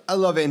 I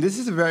love it. And this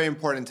is a very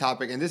important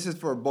topic. And this is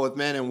for both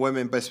men and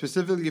women, but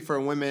specifically for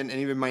women and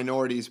even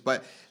minorities.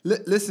 But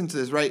listen to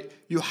this, right?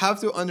 You have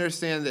to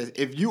understand this.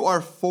 If you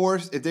are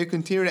forced, if they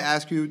continue to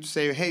ask you to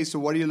say, hey, so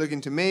what are you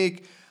looking to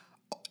make?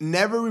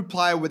 never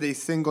reply with a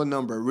single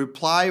number.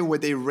 Reply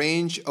with a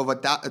range of a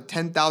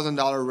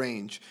 $10,000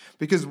 range,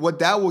 because what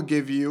that will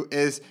give you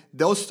is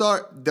they'll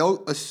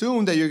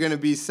assume that you're going to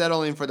be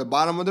settling for the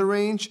bottom of the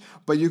range,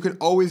 but you can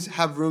always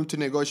have room to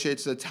negotiate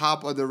to the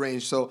top of the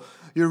range. So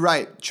you're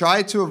right.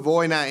 Try to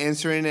avoid not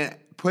answering it.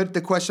 Put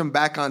the question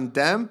back on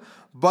them.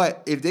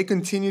 But if they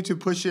continue to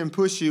push you and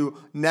push you,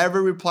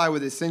 never reply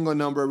with a single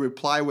number.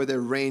 Reply with a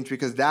range,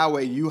 because that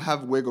way you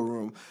have wiggle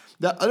room.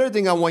 The other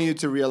thing I want you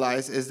to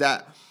realize is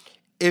that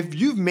if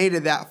you've made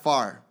it that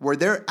far where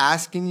they're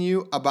asking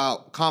you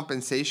about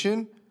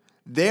compensation,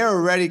 they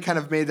already kind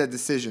of made that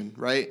decision,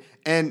 right?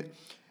 And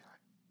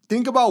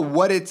think about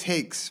what it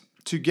takes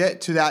to get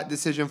to that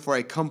decision for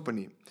a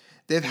company.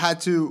 They've had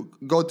to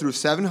go through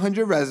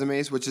 700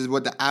 resumes, which is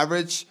what the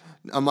average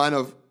amount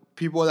of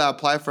people that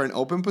apply for an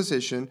open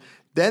position.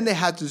 Then they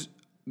had to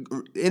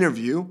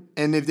interview,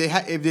 and if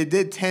they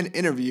did 10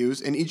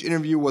 interviews and each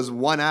interview was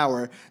 1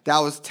 hour, that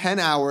was 10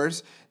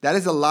 hours. That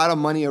is a lot of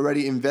money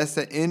already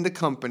invested in the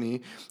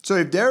company. So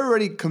if they're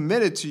already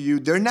committed to you,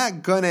 they're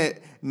not gonna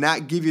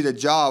not give you the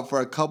job for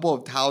a couple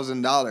of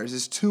 $1,000s.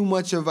 It's too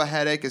much of a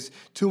headache. It's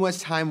too much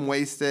time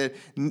wasted,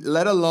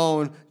 let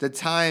alone the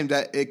time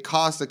that it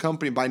costs the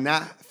company by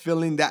not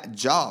filling that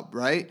job,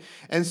 right?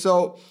 And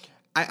so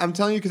I'm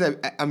telling you, because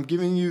I'm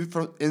giving you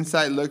from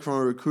inside look from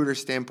a recruiter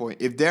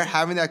standpoint. If they're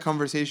having that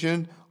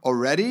conversation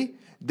already,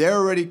 they're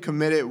already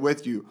committed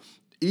with you.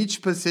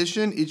 Each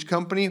position, each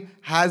company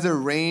has a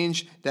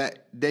range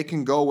that they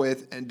can go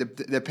with, and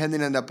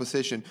depending on that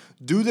position.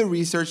 Do the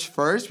research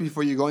first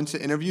before you go into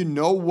the interview.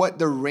 Know what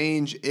the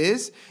range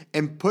is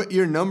and put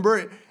your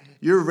number.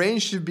 Your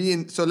range should be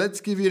in. So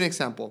let's give you an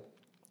example.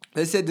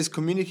 Let's say this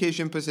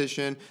communication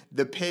position,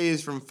 the pay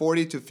is from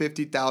 $40,000 to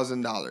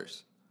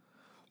 $50,000.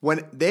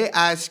 When they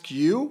ask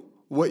you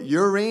what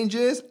your range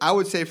is, I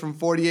would say from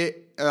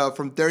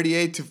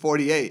 38 to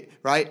 48,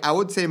 right? I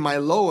would say my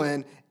low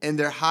end and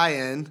their high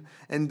end,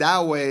 and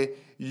that way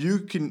you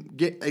can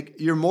get,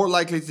 you're more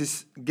likely to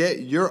get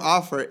your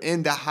offer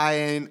in the high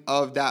end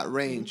of that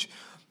range.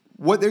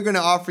 What they're going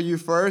to offer you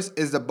first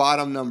is the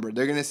bottom number.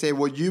 They're going to say,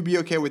 "Would you be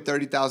okay with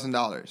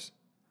 $30,000?"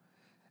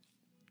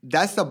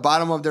 That's the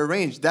bottom of their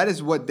range. That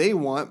is what they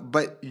want,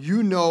 but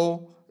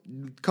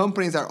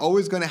companies are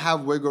always going to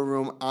have wiggle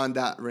room on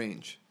that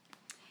range.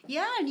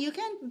 Yeah, and you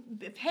can,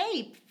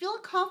 hey, feel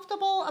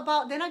comfortable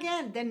about, then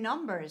again, the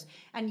numbers.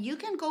 And you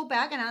can go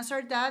back and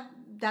answer that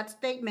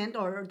statement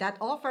or that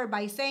offer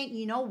by saying,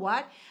 you know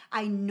what?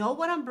 I know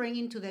what I'm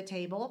bringing to the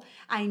table.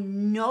 I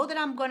know that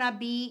I'm going to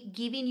be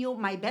giving you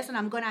my best, and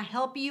I'm going to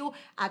help you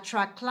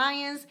attract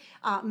clients,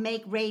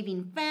 make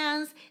raving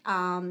fans,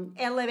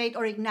 elevate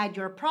or ignite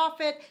your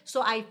profit.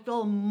 So I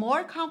feel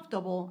more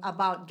comfortable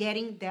about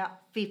getting the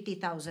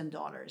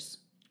 $50,000.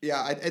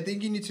 Yeah, I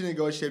think you need to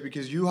negotiate,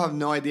 because you have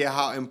no idea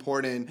how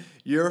important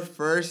your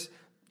first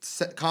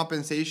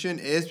compensation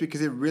is,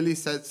 because it really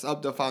sets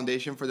up the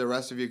foundation for the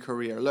rest of your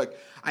career. Look,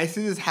 I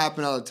see this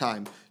happen all the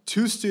time.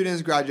 Two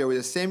students graduate with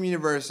the same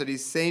university,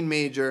 same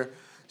major,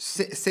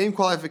 same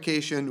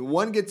qualification.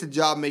 One gets a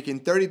job making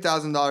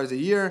 $30,000 a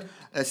year.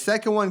 A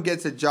second one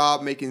gets a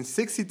job making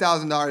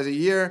 $60,000 a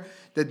year.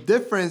 The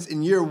difference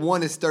in year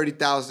one is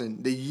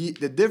 $30,000.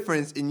 The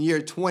difference in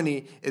year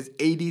 20 is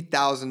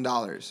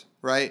 $80,000,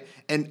 right?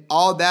 And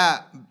all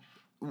that,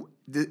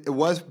 it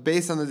was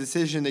based on the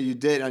decision that you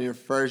did on your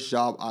first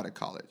job out of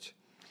college.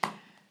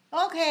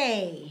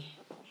 Okay.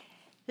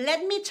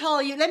 Let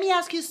me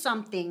ask you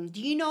something.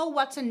 Do you know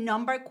what's the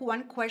number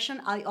one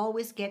question I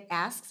always get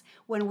asked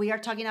when we are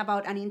talking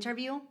about an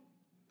interview?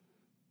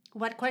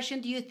 What question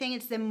do you think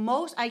is the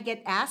most I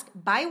get asked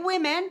by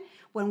women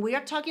when we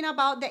are talking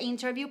about the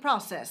interview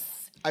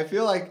process? I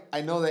feel like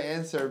I know the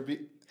answer.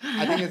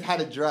 I think it's how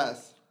to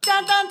dress.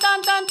 Dun, dun,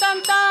 dun, dun,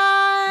 dun,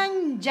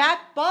 dun!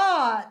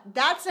 Jackpot!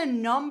 That's a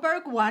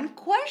number one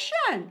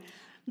question.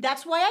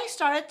 That's why I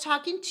started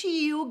talking to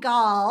you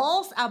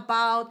girls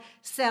about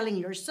selling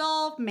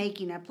yourself,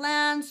 making a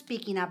plan,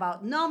 speaking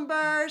about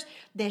numbers,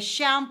 the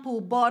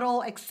shampoo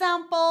bottle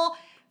example,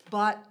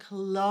 but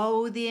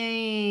clothing.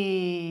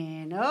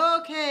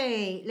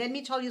 Okay, let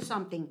me tell you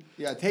something.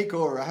 Yeah, take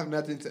over. I have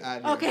nothing to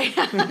add here. Okay.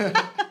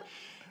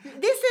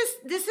 This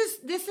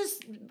is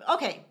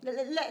okay.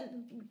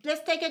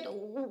 Let's take it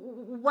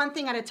one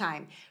thing at a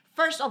time.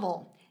 First of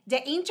all,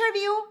 the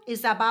interview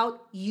is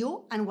about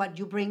you and what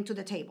you bring to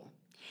the table.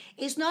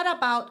 It's not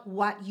about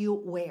what you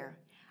wear.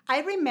 I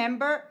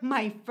remember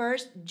my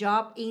first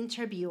job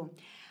interview.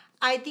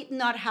 I did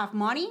not have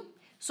money,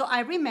 so I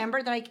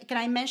remember that can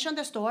I mention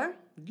the store?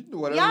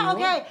 Whatever yeah, you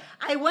okay. want.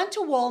 I went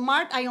to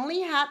Walmart. I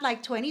only had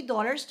like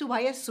 $20 to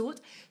buy a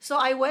suit. So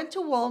I went to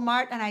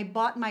Walmart and I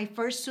bought my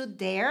first suit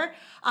there.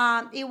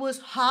 It was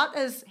hot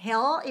as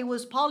hell. It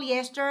was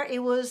polyester. It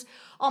was,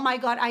 oh my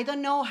God, I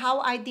don't know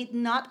how I did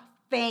not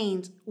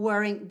faint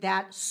wearing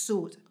that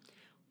suit.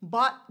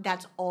 But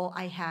that's all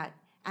I had.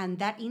 And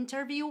that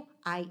interview,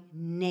 I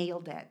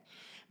nailed it.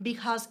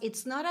 Because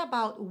it's not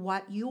about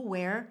what you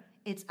wear.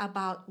 It's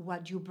about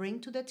what you bring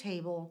to the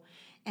table.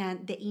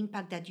 and the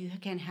impact that you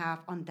can have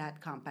on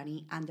that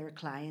company and their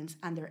clients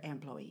and their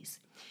employees.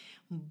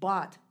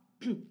 But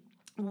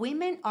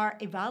women are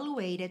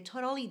evaluated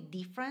totally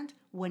different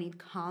when it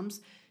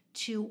comes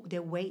to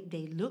the way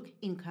they look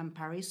in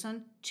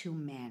comparison to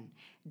men.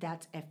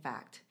 That's a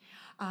fact.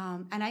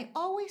 And I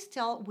always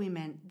tell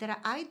women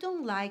that I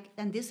don't like,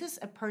 and this is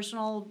a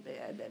personal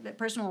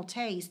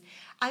taste.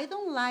 I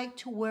don't like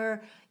to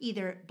wear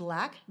either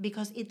black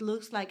because it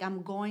looks like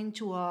I'm going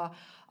to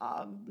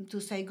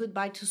say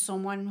goodbye to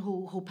someone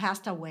who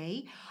passed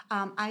away.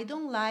 I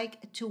don't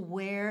like to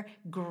wear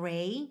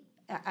gray.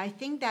 I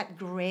think that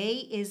gray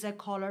is a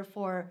color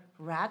for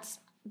rats.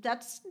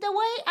 That's the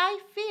way I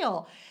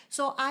feel.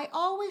 So I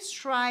always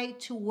try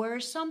to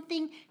wear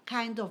something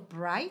kind of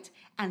bright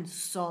and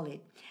solid.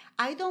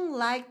 I don't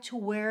like to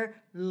wear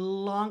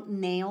long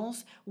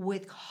nails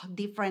with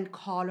different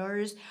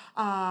colors,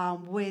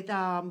 with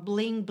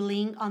bling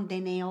bling on the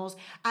nails.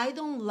 I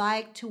don't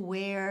like to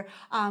wear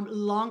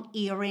long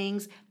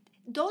earrings.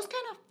 Those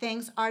kind of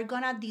things are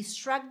gonna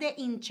distract the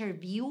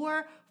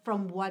interviewer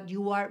from what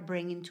you are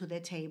bringing to the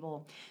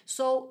table.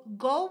 So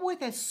go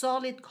with a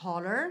solid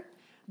color.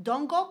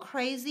 Don't go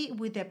crazy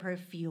with the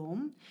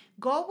perfume.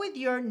 Go with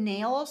your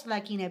nails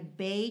like in a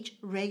beige,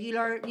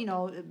 regular,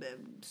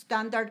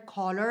 standard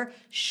color,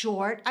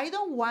 short. I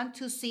don't want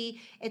to see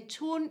a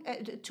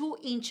 2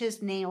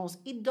 inches nails.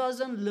 It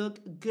doesn't look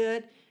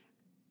good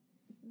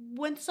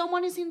when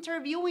someone is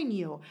interviewing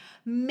you.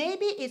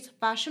 Maybe it's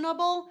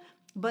fashionable,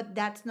 but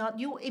that's not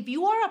you. If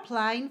you are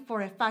applying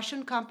for a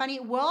fashion company,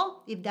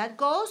 well, if that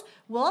goes,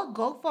 well,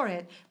 go for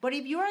it. But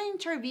if you are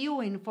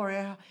interviewing for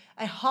a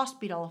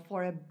hospital,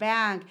 for a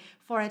bank,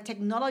 for a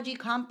technology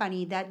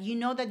company that you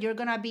know that you're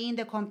gonna be in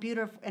the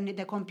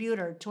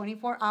computer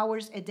 24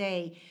 hours a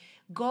day,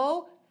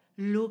 go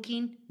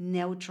looking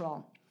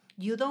neutral.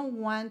 You don't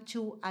want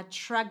to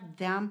attract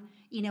them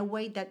in a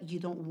way that you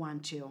don't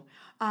want to.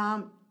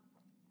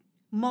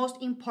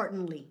 Most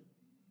importantly,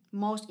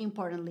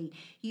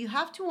 you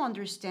have to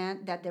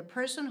understand that the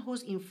person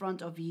who's in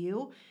front of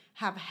you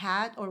have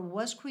had or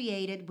was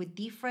created with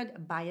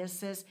different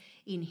biases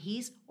in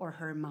his or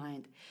her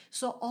mind.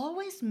 So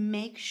always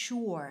make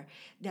sure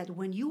that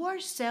when you are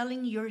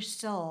selling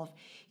yourself,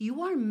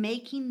 you are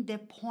making the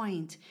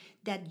point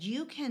that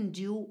you can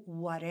do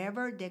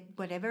whatever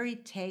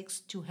it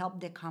takes to help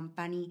the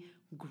company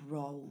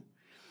grow,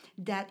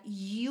 that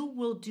you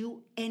will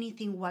do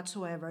anything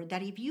whatsoever,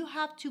 that if you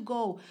have to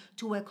go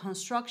to a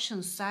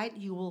construction site,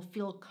 you will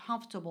feel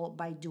comfortable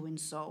by doing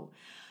so.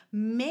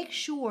 Make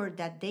sure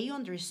that they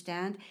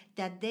understand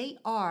that they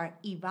are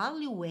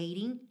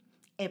evaluating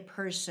a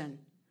person,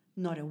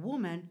 not a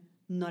woman,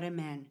 not a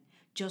man,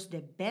 just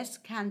the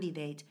best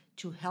candidate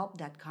to help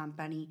that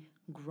company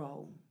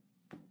grow.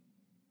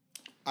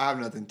 I have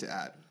nothing to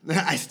add.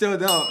 I still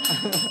don't.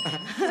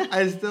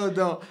 I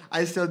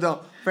still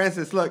don't.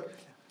 Francis, look,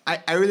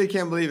 I really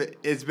can't believe it.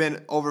 It's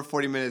been over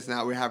 40 minutes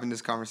now. We're having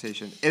this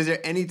conversation. Is there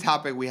any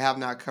topic we have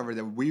not covered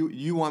that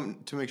you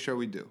want to make sure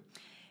we do?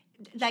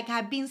 Like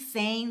I've been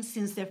saying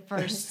since the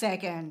first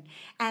second.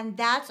 And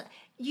that's,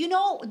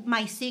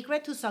 my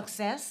secret to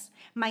success.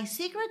 My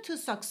secret to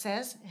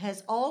success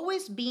has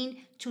always been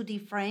to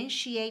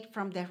differentiate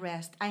from the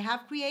rest. I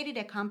have created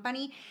a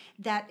company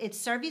that its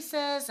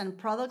services and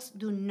products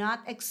do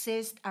not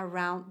exist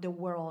around the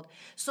world.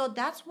 So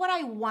that's what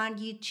I want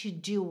you to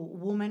do,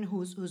 woman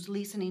who's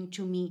listening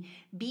to me.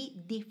 Be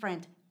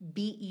different,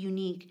 be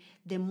unique.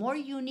 The more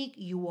unique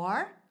you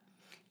are,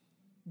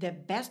 the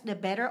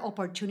better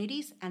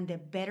opportunities and the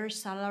better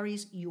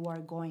salaries you are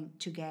going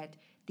to get.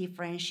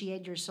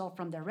 Differentiate yourself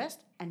from the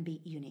rest and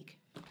be unique.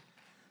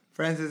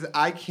 Francis,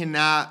 I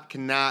cannot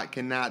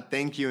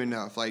thank you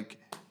enough. Like,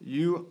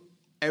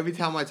 every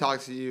time I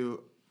talk to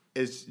you,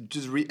 it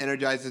just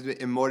re-energizes me,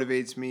 it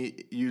motivates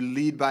me. You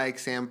lead by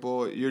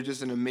example. You're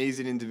just an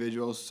amazing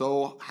individual.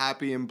 So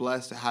happy and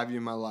blessed to have you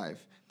in my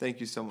life.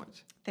 Thank you so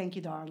much. Thank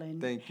you, darling.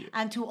 Thank you.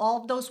 And to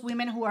all of those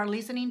women who are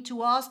listening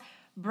to us,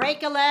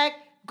 break a leg,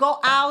 go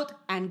out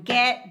and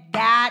get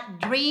that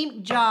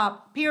dream job.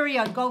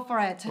 Period. Go for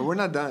it. But we're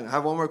not done. I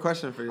have one more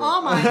question for you.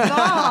 Oh my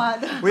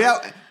God.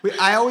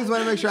 I always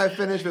want to make sure I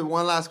finish with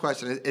one last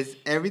question. It's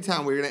every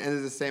time we're going to end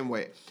it the same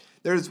way.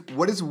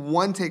 What is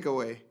one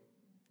takeaway?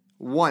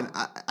 One.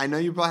 I know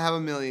you probably have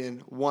a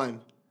million.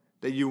 One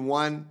that you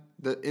want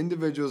the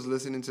individuals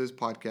listening to this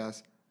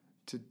podcast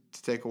to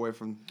take away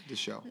from the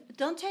show.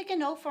 Don't take a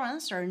no for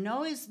answer.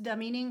 No is the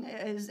meaning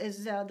is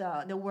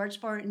the words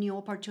for new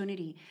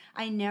opportunity.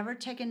 I never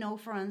take a no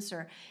for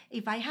answer.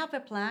 If I have a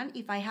plan,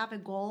 if I have a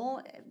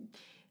goal,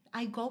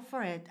 I go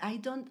for it. I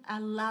don't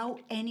allow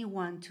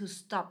anyone to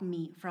stop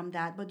me from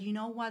that. But you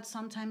know what?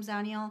 Sometimes,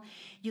 Daniel,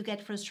 you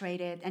get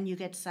frustrated and you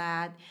get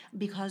sad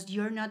because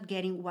you're not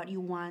getting what you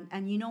want.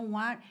 And you know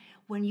what?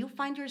 When you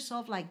find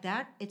yourself like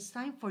that, it's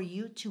time for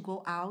you to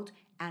go out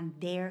and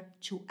dare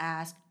to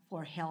ask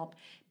for help.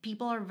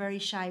 People are very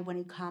shy when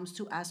it comes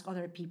to ask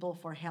other people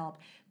for help.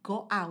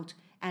 Go out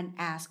and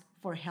ask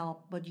for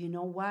help. But you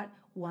know what?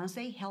 Once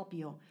they help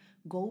you,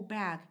 go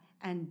back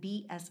and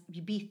be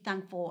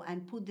thankful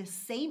and put the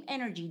same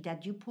energy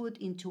that you put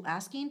into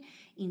asking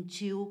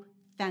into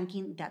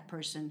thanking that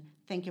person.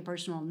 Thank a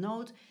personal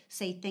note.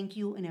 Say thank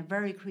you in a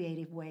very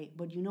creative way.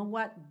 But you know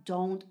what?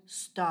 Don't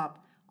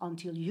stop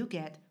until you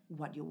get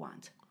what you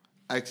want.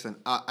 Excellent.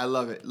 I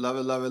love it. Love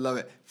it, love it, love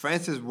it.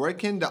 Frances, where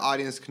can the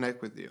audience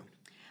connect with you?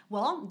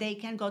 Well, they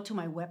can go to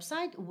my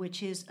website,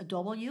 which is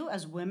W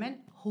as women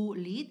who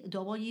lead,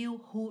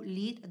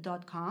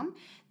 www.wholead.com.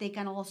 They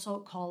can also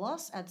call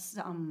us at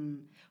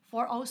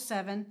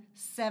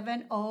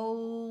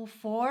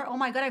 407-704. Oh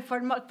my God, I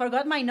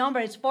forgot my number.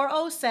 It's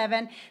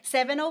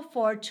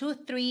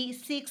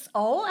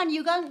 407-704-2360. And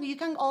you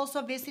can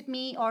also visit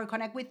me or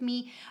connect with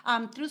me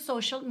through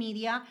social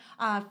media,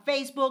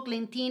 Facebook,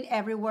 LinkedIn,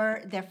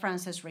 everywhere, The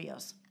Frances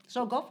Rios.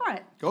 So go for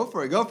it. Go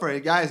for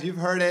it. Guys, you've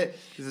heard it.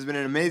 This has been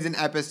an amazing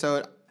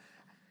episode.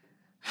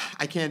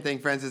 I can't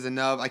thank Frances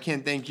enough. I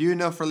can't thank you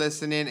enough for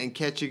listening, and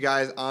catch you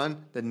guys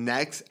on the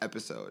next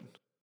episode.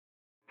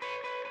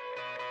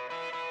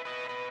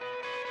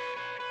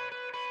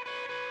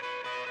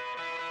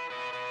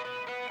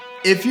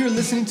 If you're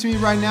listening to me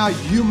right now,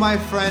 you, my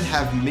friend,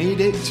 have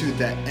made it to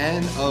the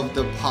end of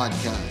the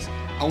podcast.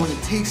 I want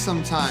to take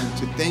some time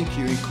to thank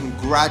you and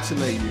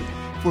congratulate you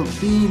for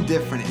being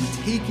different and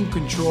taking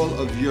control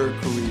of your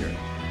career.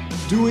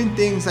 Doing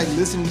things like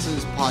listening to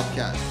this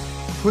podcast,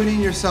 putting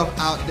yourself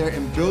out there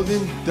and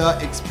building the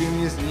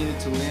experience needed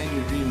to land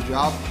your dream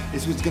job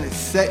is what's going to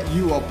set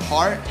you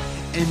apart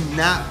and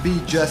not be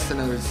just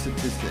another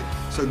statistic.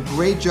 So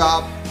great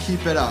job,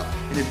 keep it up.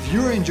 And if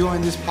you're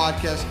enjoying this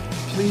podcast,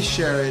 please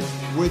share it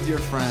with your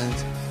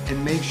friends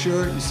and make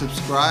sure you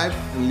subscribe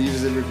and leave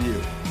us a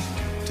review.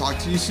 Talk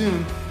to you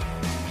soon.